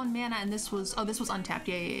he had 1 mana and this was... Oh, this was untapped.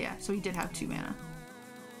 Yeah. So he did have 2 mana.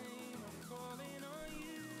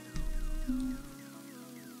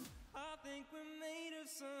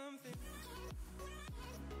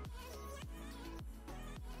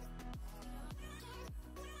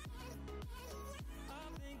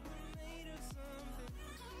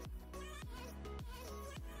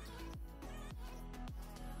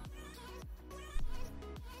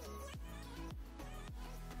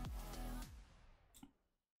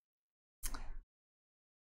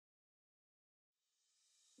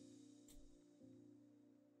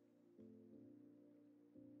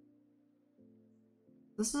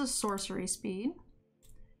 This is a sorcery speed.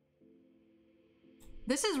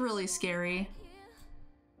 This is really scary.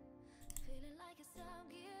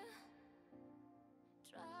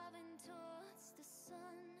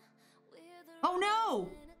 Oh no!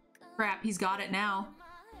 Crap, he's got it now.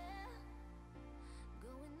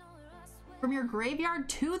 From your graveyard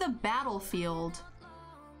to the battlefield.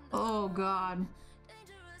 Oh god.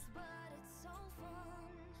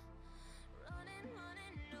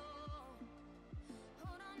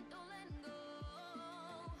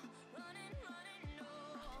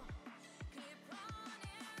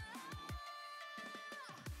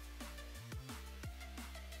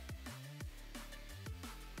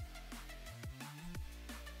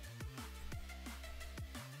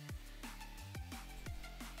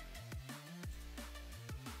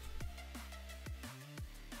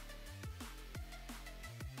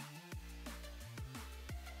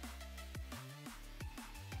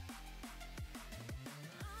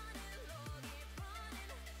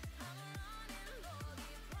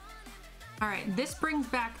 All right, this brings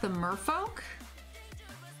back the merfolk.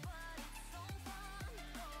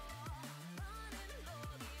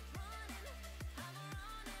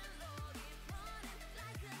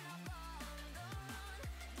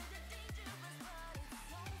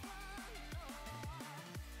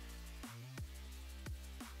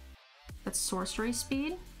 That's sorcery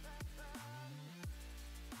speed.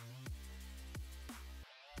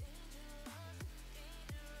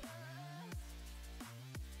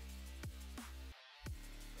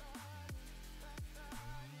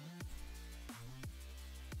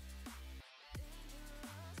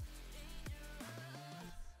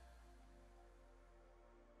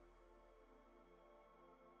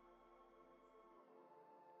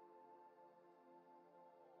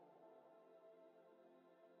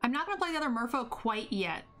 I'm not gonna play the other merfolk quite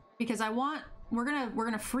yet because we're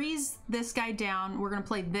gonna freeze this guy down. We're gonna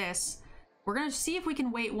play this. We're gonna see if we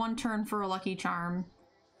can wait 1 turn for a lucky charm.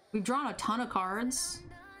 We've drawn a ton of cards.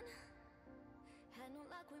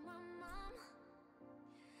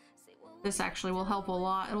 This actually will help a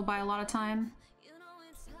lot. It'll buy a lot of time.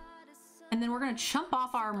 And then we're gonna chump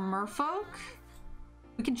off our merfolk.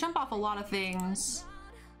 We can chump off a lot of things.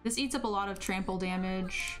 This eats up a lot of trample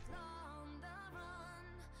damage.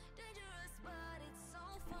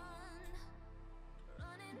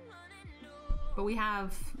 But we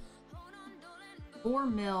have 4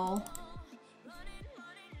 mil.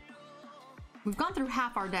 We've gone through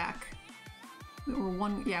half our deck.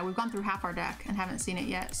 Yeah, we've gone through half our deck and haven't seen it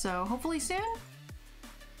yet, so hopefully soon.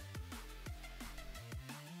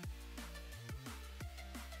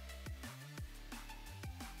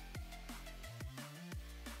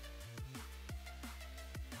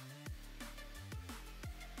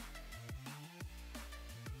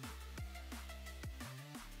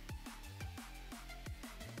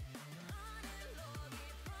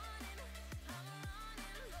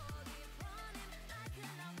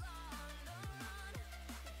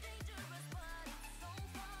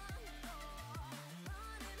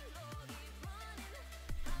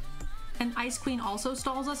 And Ice Queen also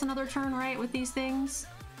stalls us another turn, right, with these things?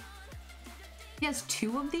 He has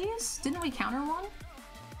 2 of these? Didn't we counter one?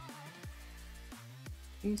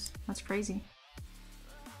 Jeez, that's crazy.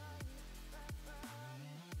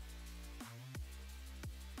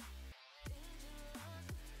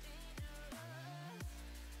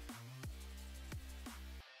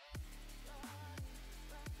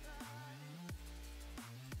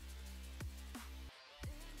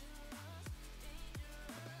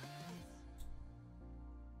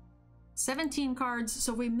 $17 cards,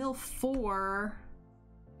 so if we mill 4,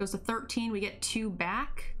 goes to 13, we get 2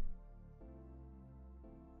 back.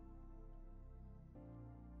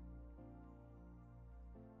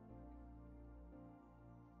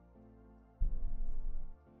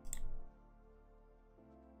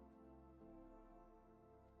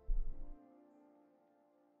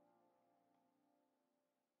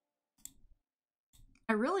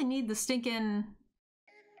 I really need the stinking...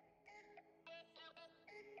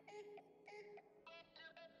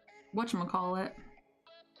 whatchamacallit.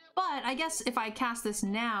 But I guess if I cast this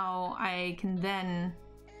now, I can then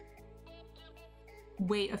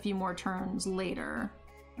wait a few more turns later.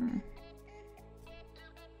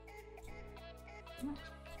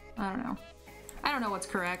 I don't know. I don't know what's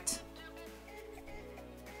correct.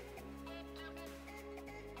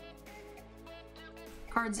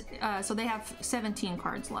 Cards, so they have 17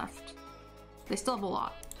 cards left. They still have a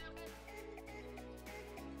lot.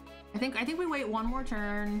 I think we wait 1 more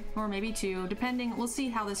turn, or maybe 2, depending. We'll see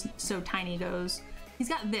how this So Tiny goes. He's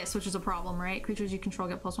got this, which is a problem, right? Creatures you control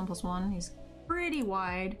get +1/+1. He's pretty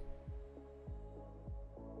wide.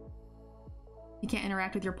 You can't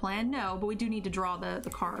interact with your plan? No, but we do need to draw the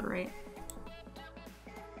card, right?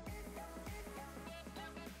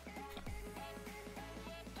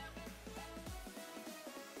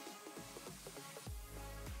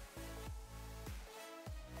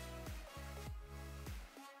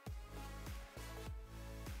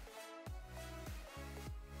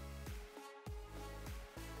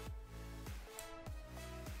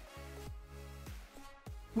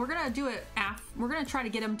 We're gonna do it we're gonna try to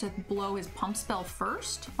get him to blow his pump spell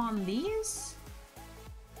first on these.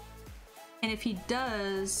 And if he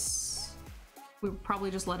does, we're probably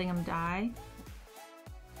just letting him die.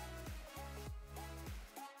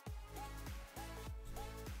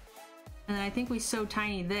 And then I think we So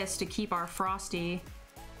Tiny this to keep our Frosty.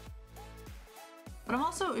 But I'm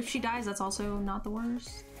also, if she dies, that's also not the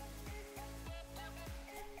worst.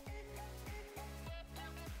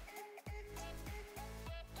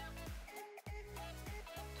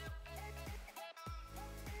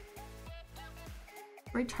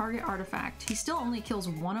 Great target artifact. He still only kills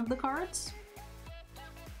 1 of the cards.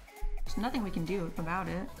 There's nothing we can do about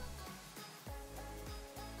it.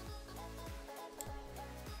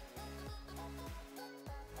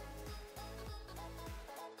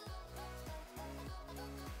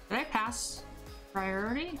 Did I pass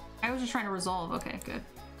priority? I was just trying to resolve. Okay, good.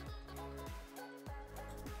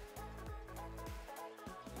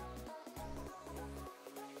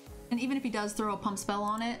 And even if he does throw a pump spell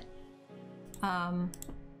on it, I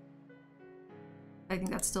think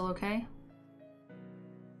that's still okay.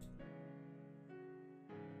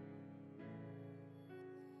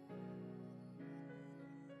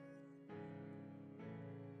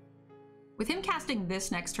 With him casting this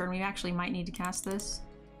next turn, we actually might need to cast this.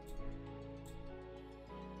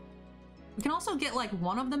 We can also get like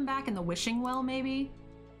 1 of them back in the Wishing Well, maybe.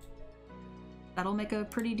 That'll make a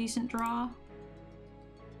pretty decent draw.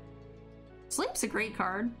 Sleep's a great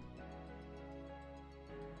card.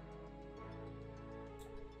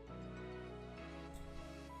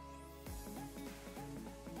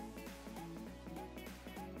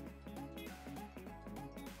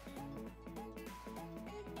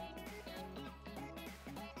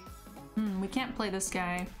 We can't play this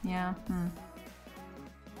guy. Yeah.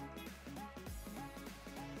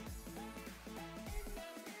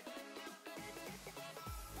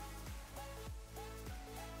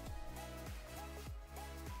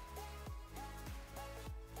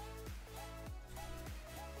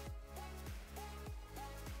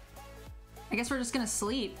 I guess we're just gonna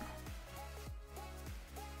sleep.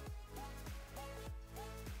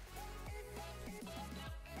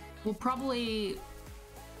 We'll probably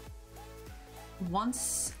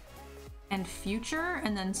once and future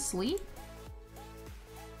and then sleep.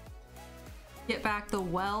 Get back the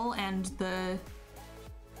well and the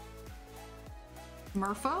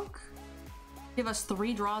merfolk. Give us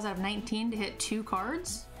 3 draws out of 19 to hit 2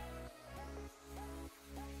 cards.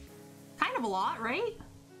 Kind of a lot, right?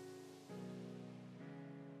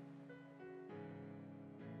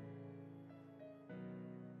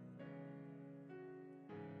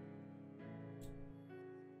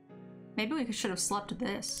 Maybe we should have slept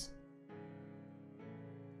this.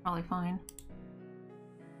 Probably fine.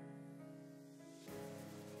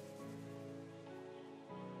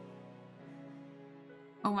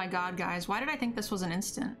 Oh my god, guys. Why did I think this was an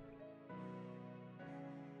instant?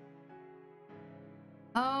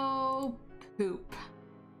 Oh, poop.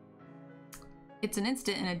 It's an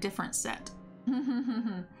instant in a different set. We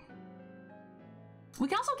can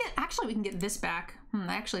also get... Actually, we can get this back.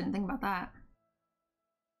 I actually didn't think about that.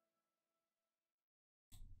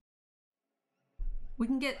 We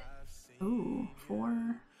can get... Ooh,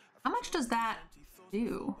 4... How much does that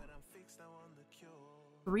do?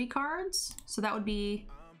 3 cards? So that would be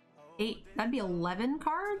 8... That'd be 11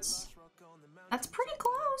 cards? That's pretty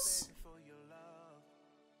close.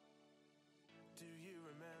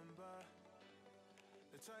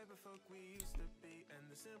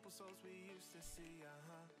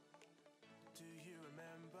 Do you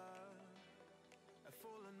remember a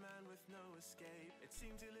fallen man with no escape? It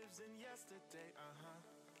seems he lives in yesterday.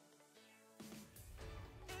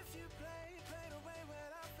 If you play the way,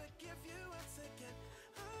 well, I forgive you once again.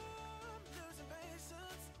 I'm losing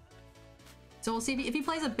patience. So we'll see if he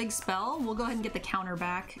plays a big spell. We'll go ahead and get the counter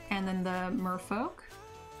back, and then the merfolk.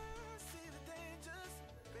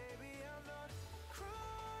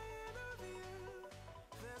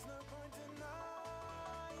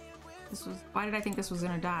 This was... Why did I think this was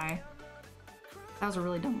gonna die? That was a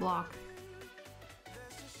really dumb block.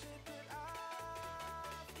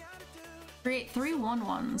 Create 3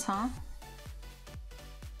 1/1s, huh?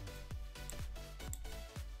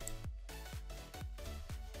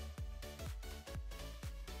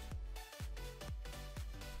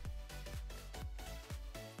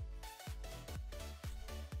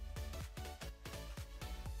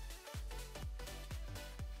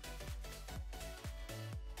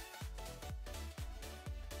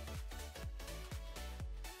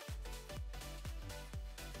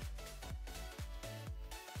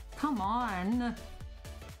 Come on.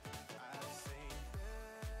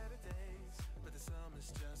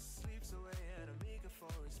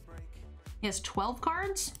 He has 12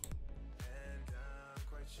 cards?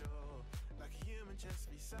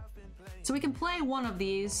 So we can play one of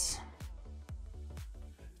these.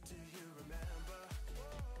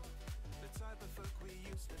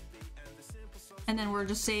 And then we're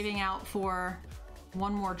just saving out for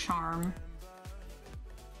one more charm.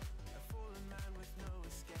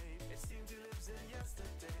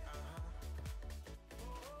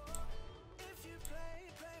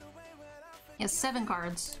 He has 7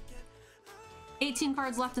 cards. 18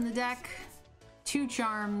 cards left in the deck. 2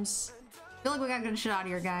 charms. I feel like we got good shit out of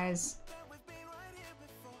here, guys.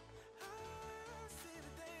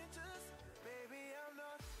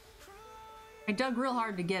 I dug real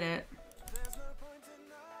hard to get it.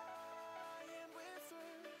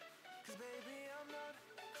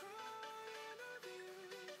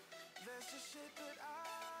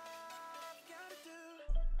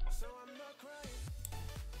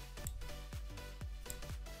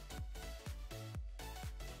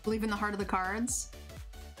 Believe in the heart of the cards.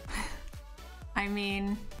 I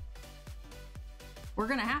mean, we're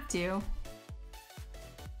gonna have to.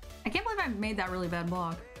 I can't believe I made that really bad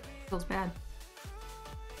block. Feels bad.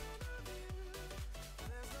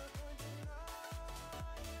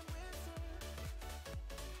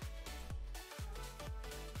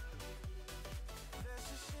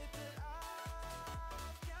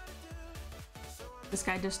 This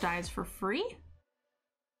guy just dies for free.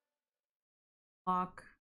 Block.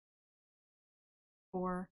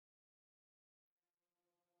 4.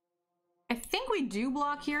 I think we do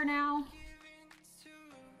block here now.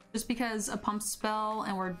 Just because a pump spell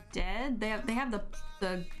and we're dead. They have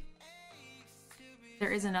the there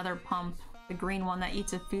is another pump. the green one that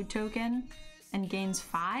eats a food token and gains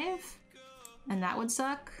 5, and that would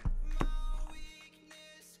suck.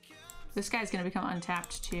 This guy's gonna become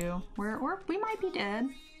untapped too. We might be dead.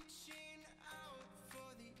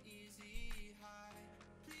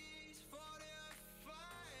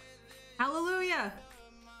 Hallelujah!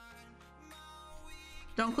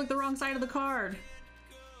 Don't click the wrong side of the card.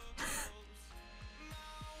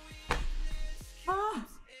 Ah.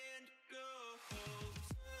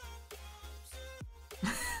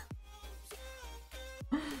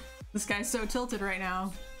 This guy's so tilted right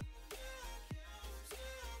now.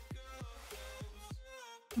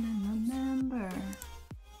 Remember.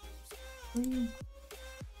 Please.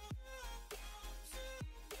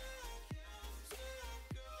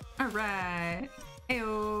 All right.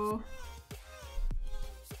 Ayo.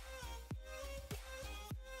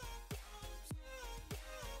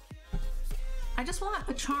 I just want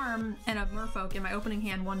a charm and a merfolk in my opening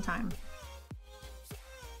hand one time.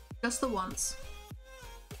 Just the once.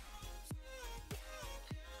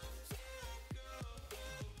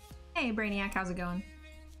 Hey Brainiac, how's it going?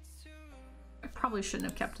 I probably shouldn't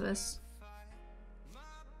have kept this.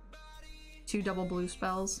 2 double blue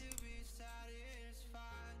spells.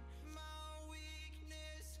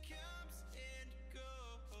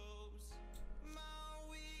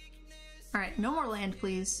 Alright, no more land,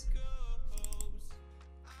 please.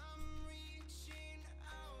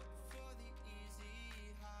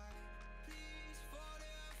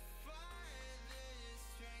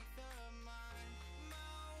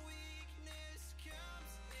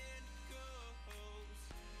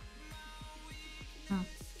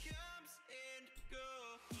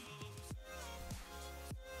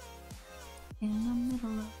 In the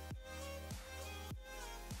middle of...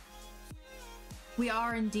 We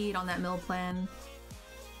are indeed on that mill plan.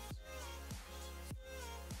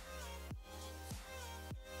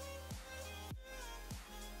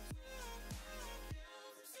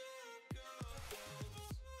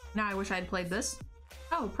 Now I wish I had played this.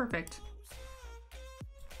 Oh, perfect.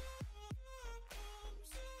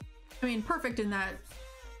 I mean, perfect in that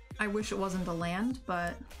I wish it wasn't a land,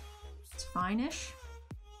 but it's fine-ish.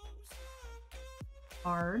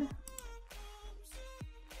 Hard.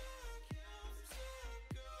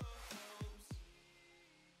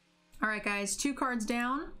 Alright guys, 2 cards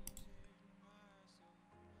down.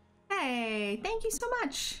 Hey, thank you so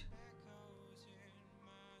much!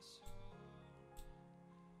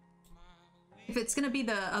 If it's gonna be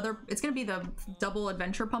the other, it's gonna be the double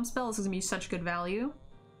adventure pump spell, this is gonna be such good value.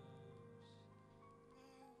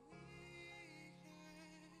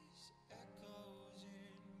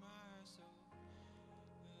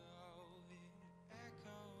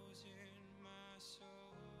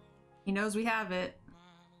 He knows we have it.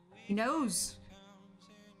 He knows.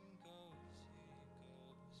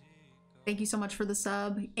 Thank you so much for the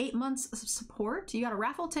sub. 8 months of support. You got a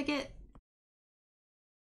raffle ticket.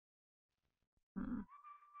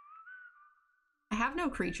 I have no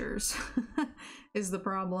creatures, is the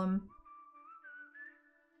problem.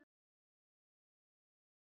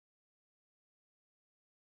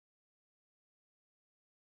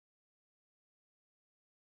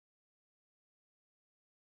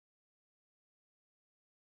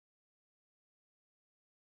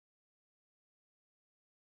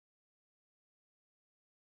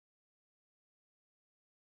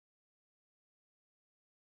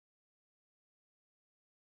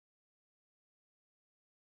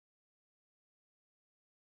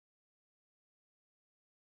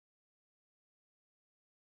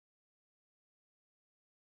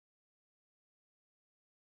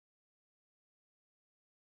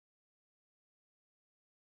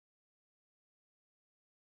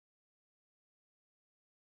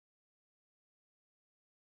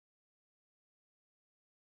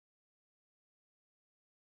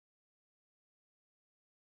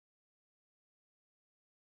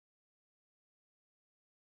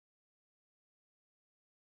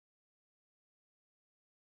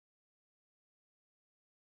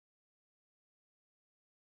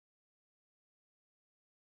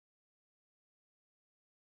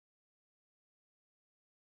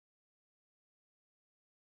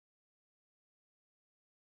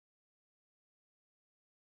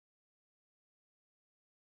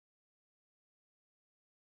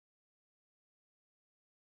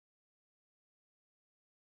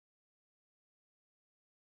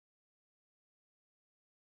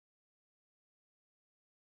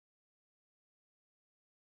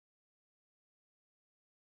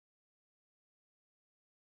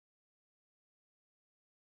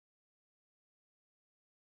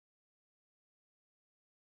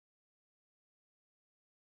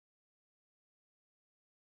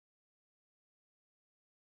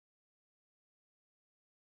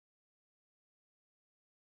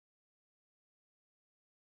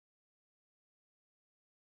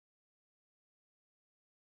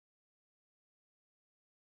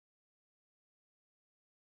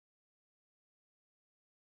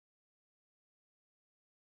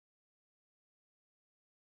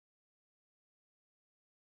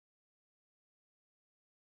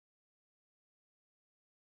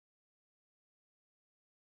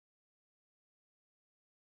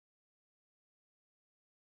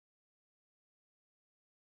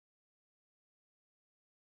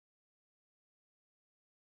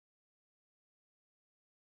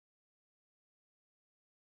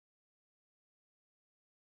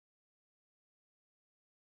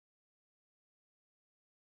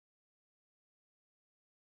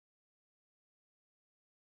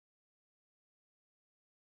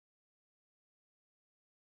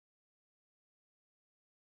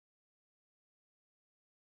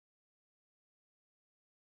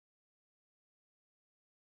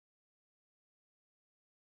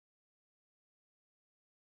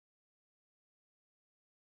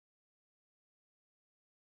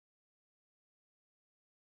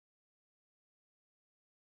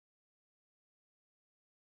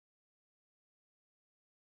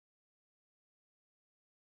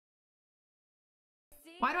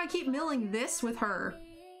 Why do I keep milling this with her?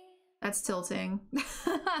 That's tilting.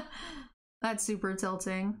 That's super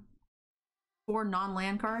tilting. 4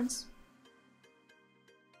 non-land cards.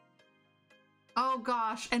 Oh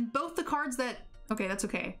gosh, and both the cards that... Okay, that's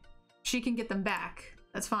okay. She can get them back.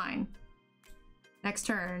 That's fine. Next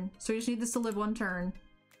turn. So we just need this to live 1 turn.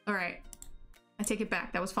 Alright. I take it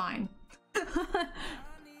back. That was fine.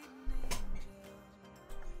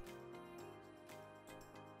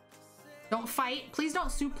 Don't fight. Please don't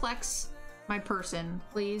suplex my person.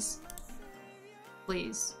 Please.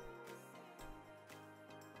 Please.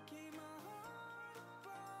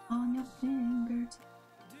 On your fingers.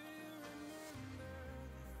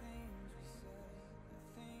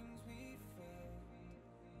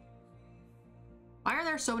 Why are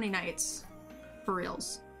there so many knights? For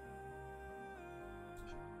reals.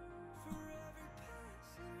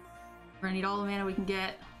 We're gonna need all the mana we can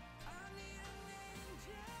get.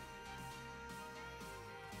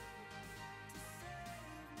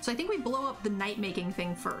 So I think we blow up the knight making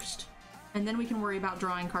thing first, and then we can worry about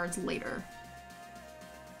drawing cards later.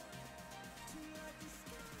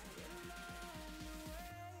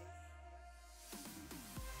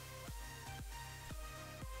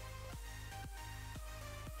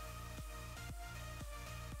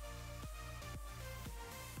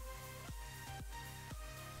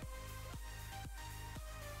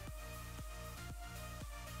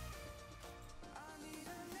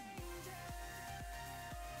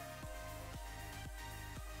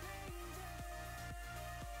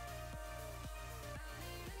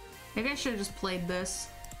 Maybe I should have just played this.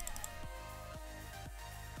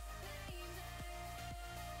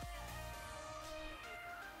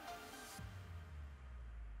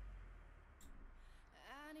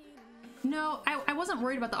 No, I wasn't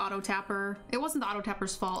worried about the auto tapper. It wasn't the auto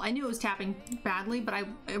tapper's fault. I knew it was tapping badly, but I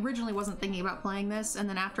originally wasn't thinking about playing this, and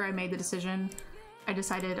then after I made the decision, I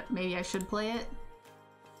decided maybe I should play it.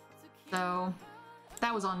 So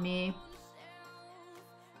that was on me.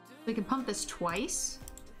 We can pump this twice.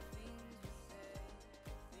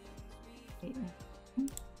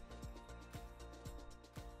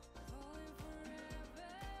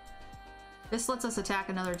 This lets us attack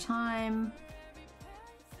another time.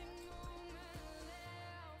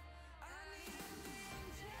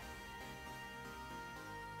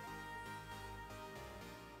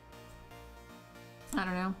 I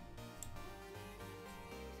don't know.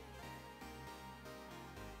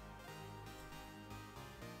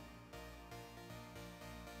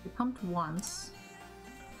 We pumped once.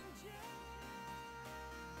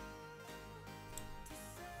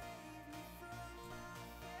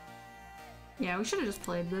 Yeah, we should have just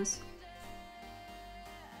played this.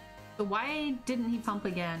 So why didn't he pump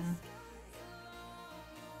again?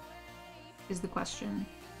 Is the question.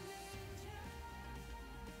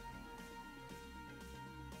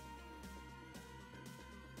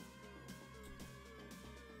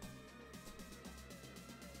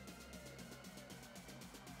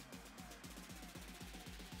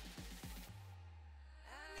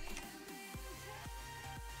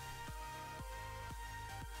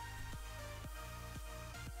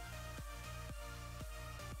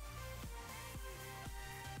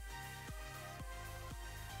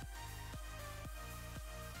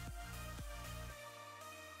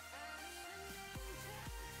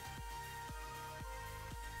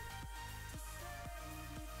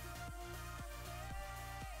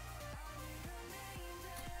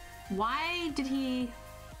 Why did he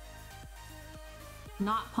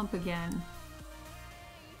not pump again?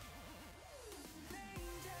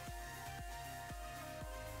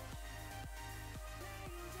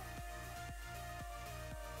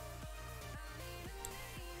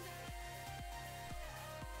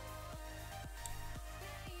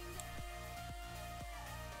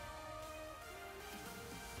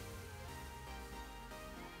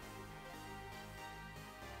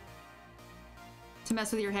 To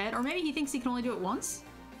mess with your head? Or maybe he thinks he can only do it once?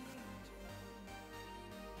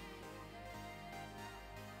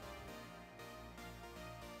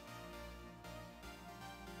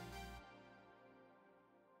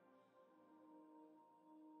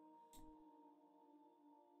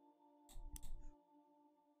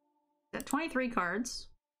 Got 23 cards.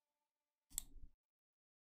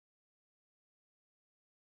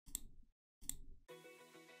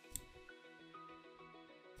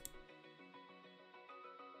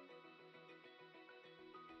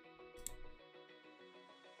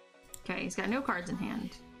 Okay, he's got no cards in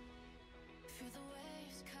hand.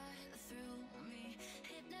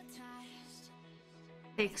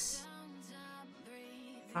 Takes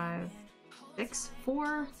 5, 6,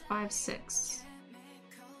 4, 5, 6.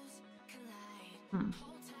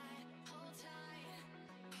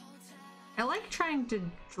 trying to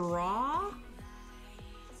draw.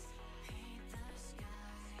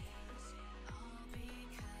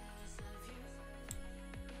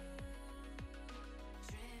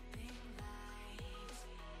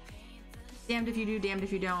 Damned if you do, damned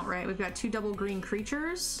if you don't, right? We've got 2 double green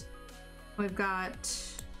creatures. We've got...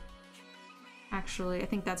 Actually, I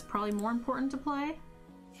think that's probably more important to play.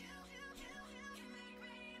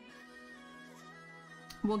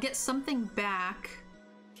 We'll get something back,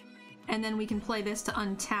 and then we can play this to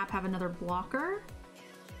untap, have another blocker.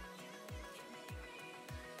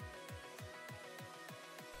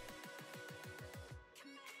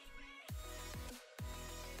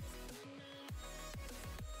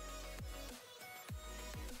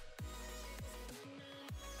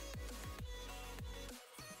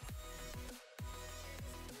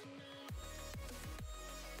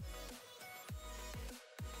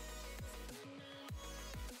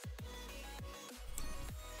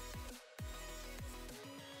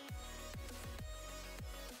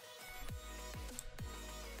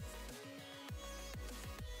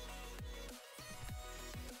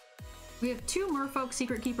 We have 2 Merfolk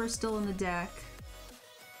Secret Keepers still in the deck.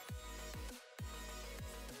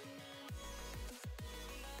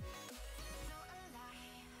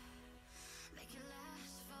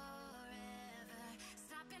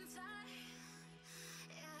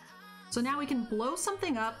 So now we can blow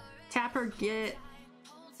something up, tap her, get...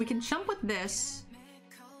 We can jump with this.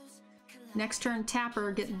 Next turn, tap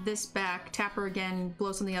her, get this back, tap her again,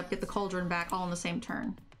 blow something up, get the Cauldron back, all in the same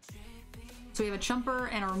turn. So we have a chumper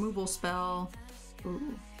and a removal spell.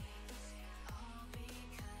 Ooh.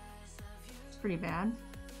 It's pretty bad.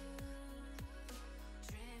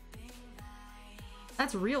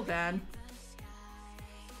 That's real bad.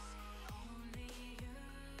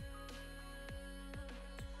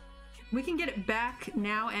 We can get it back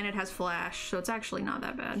now and it has flash, so it's actually not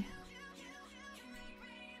that bad.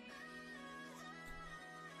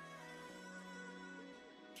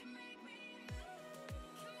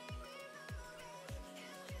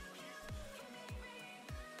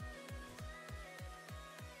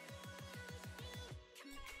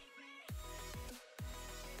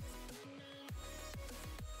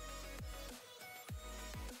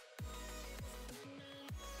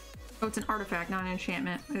 Oh, it's an artifact, not an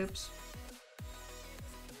enchantment. Oops.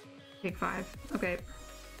 Take 5. Okay.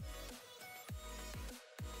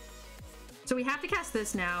 So we have to cast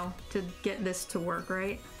this now to get this to work,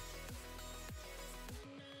 right?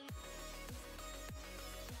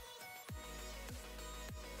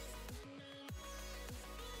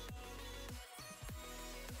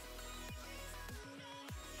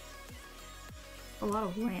 A lot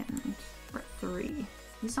of land. We're at 3.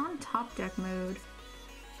 He's on top deck mode.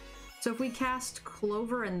 So if we cast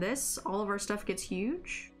Clover and this, all of our stuff gets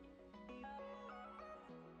huge.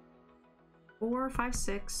 4, 5,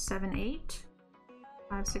 6, 7, 8.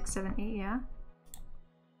 5, 6, 7, 8, yeah.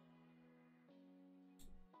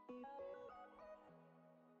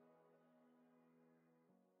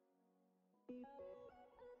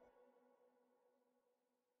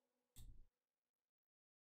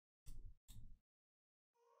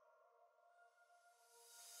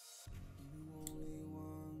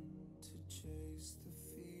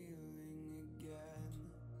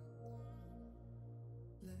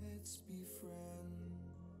 Let's be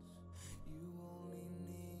friends. You only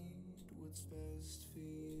need what's best for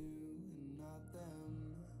you and not them.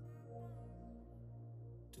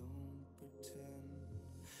 Don't pretend.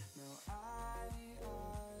 Now I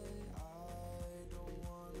don't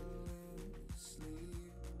wanna lose sleep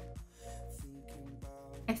thinking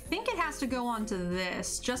about. I think it has to go on to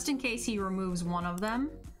this, just in case he removes one of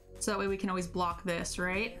them. So that way we can always block this,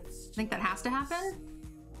 right? I think that has to happen.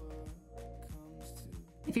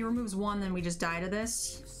 If he removes one, then we just die to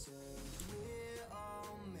this.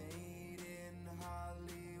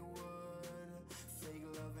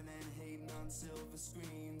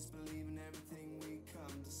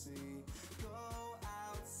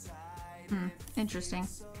 Interesting.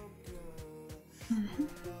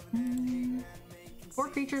 4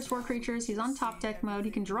 creatures, 4 creatures. He's on top deck mode.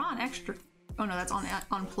 He can draw an extra... Oh no, that's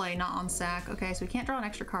on play, not on sack. Okay, so we can't draw an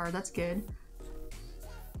extra card. That's good.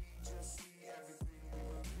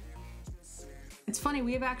 It's funny,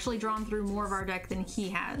 we have actually drawn through more of our deck than he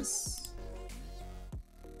has.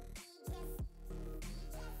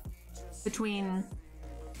 Between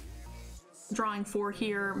drawing 4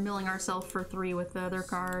 here, milling ourselves for 3 with the other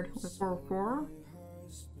card, with 4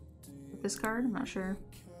 with this card, I'm not sure.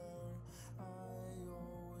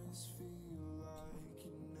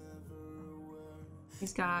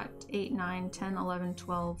 He's got 8, 9, 10, 11,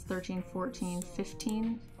 12, 13, 14,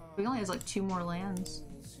 15. He only has like 2 more lands.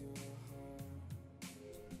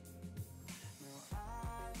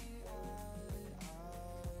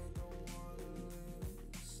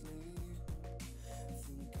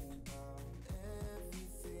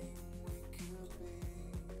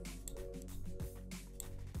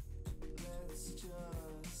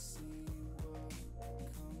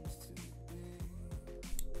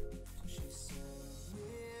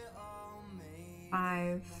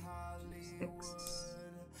 5, 6.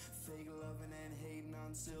 Fake loving and hating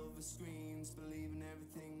on silver screens, believing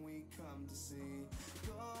everything we come to see.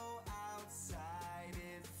 Go outside,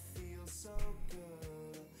 it feels so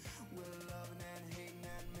good. We're loving and hating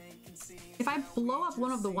and making scenes. If I blow up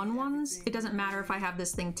one of the 1/1s, it doesn't matter if I have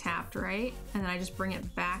this thing tapped, right? And then I just bring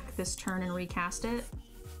it back this turn and recast it.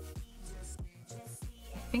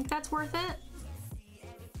 I think that's worth it.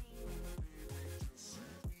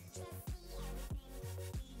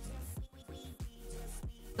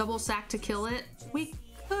 Double sack to kill it. We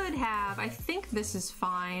could have. I think this is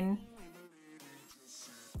fine.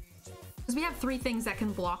 Because we have 3 things that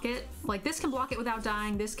can block it. Like, this can block it without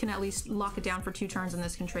dying, this can at least lock it down for 2 turns, and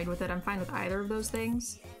this can trade with it. I'm fine with either of those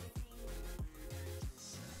things.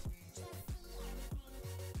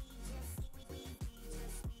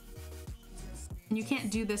 And you can't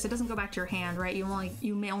do this, it doesn't go back to your hand, right?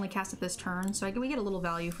 You may only cast it this turn, so we get a little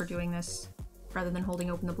value for doing this rather than holding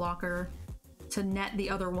open the blocker to net the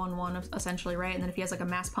other 1/1 essentially, right? And then if he has like a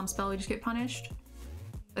mass pump spell, we just get punished.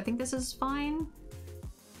 I think this is fine.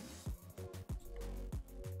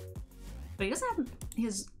 But he doesn't have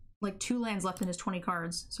his like 2 lands left in his 20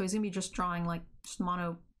 cards, so he's gonna be just drawing like just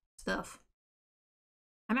mono stuff.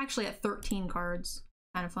 I'm actually at 13 cards.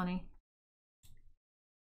 Kind of funny.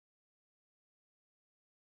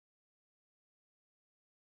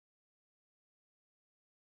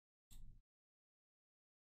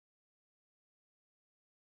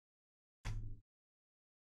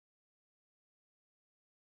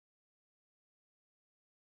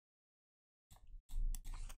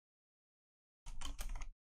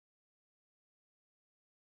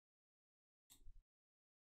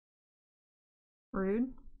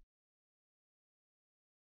 Rude.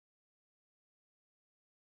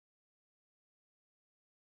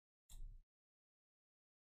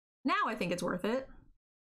 Now I think it's worth it.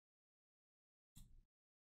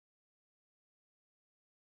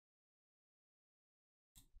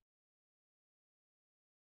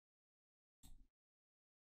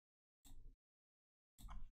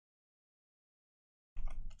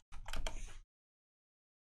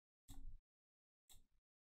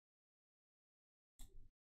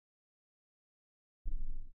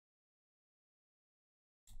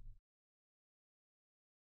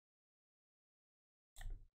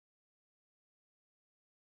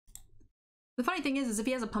 The funny thing is if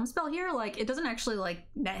he has a pump spell here, like, it doesn't actually, like,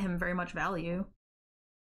 net him very much value.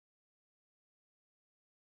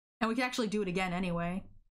 And we can actually do it again anyway,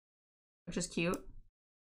 which is cute.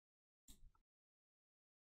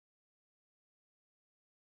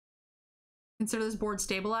 Consider this board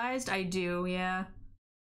stabilized? I do, yeah.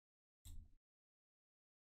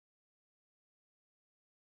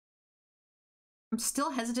 I'm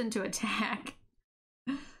still hesitant to attack.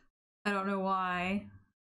 I don't know why.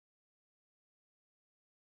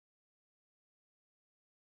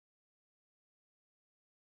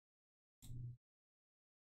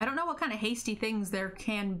 I don't know what kind of hasty things there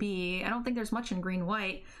can be. I don't think there's much in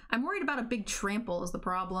green-white. I'm worried about a big trample is the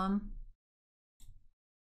problem.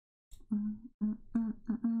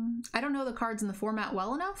 I don't know the cards in the format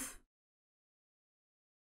well enough.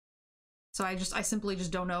 So I simply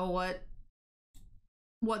just don't know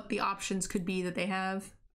what the options could be that they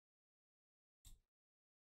have.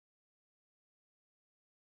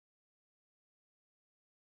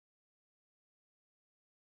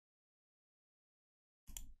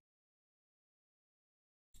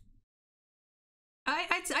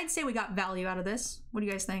 I'd say we got value out of this. What do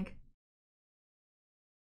you guys think?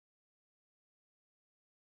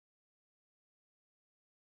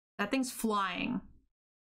 That thing's flying.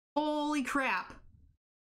 Holy crap.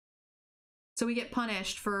 So we get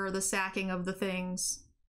punished for the sacking of the things.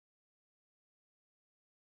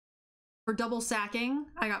 For double sacking,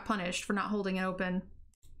 I got punished for not holding it open.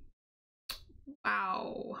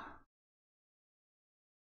 Wow.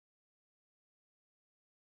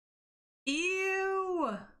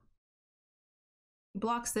 Ew! He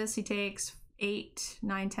blocks this, he takes 8,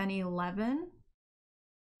 9, 10, 11.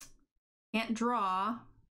 Can't draw.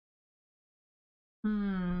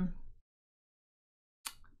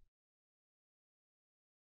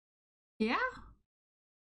 Yeah.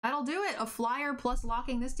 That'll do it. A flyer plus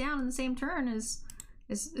locking this down in the same turn is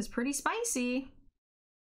pretty spicy.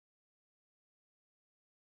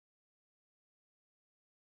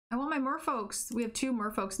 I want my merfolks. We have 2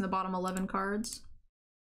 merfolks in the bottom 11 cards.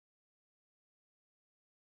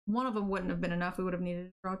 One of them wouldn't have been enough. We would have needed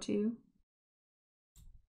to draw 2.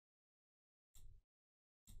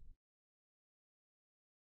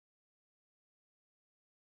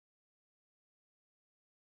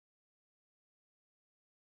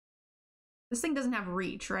 This thing doesn't have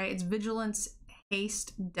reach, right? It's vigilance,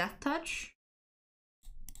 Haste Death Touch.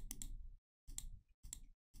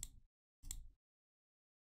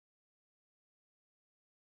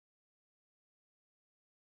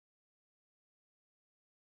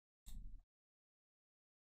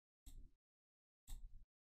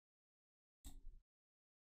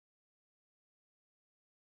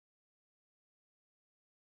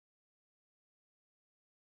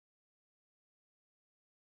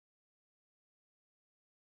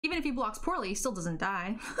 Even if he blocks poorly, he still doesn't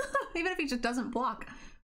die. Even if he just doesn't block.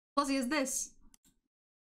 Plus he has this.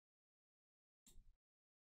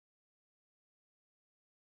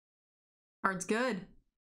 Card's good.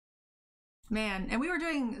 Man, and we were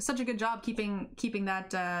doing such a good job keeping that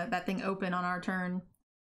that thing open on our turn.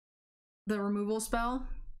 The removal spell.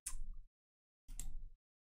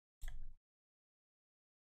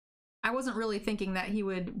 I wasn't really thinking that he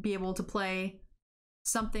would be able to play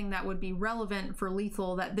something that would be relevant for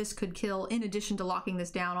lethal that this could kill in addition to locking this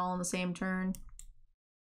down all in the same turn.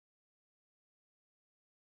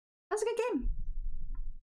 That's a good game.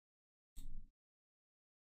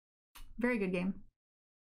 Very good game.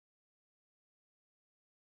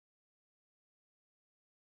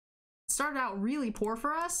 Started out really poor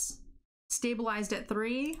for us. Stabilized at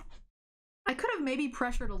 3. I could have maybe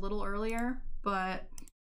pressured a little earlier, but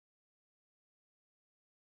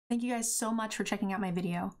thank you guys so much for checking out my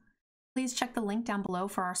video. Please check the link down below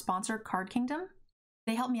for our sponsor, Card Kingdom.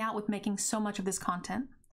 They help me out with making so much of this content.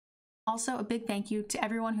 Also, a big thank you to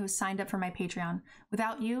everyone who has signed up for my Patreon.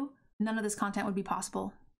 Without you, none of this content would be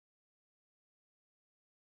possible.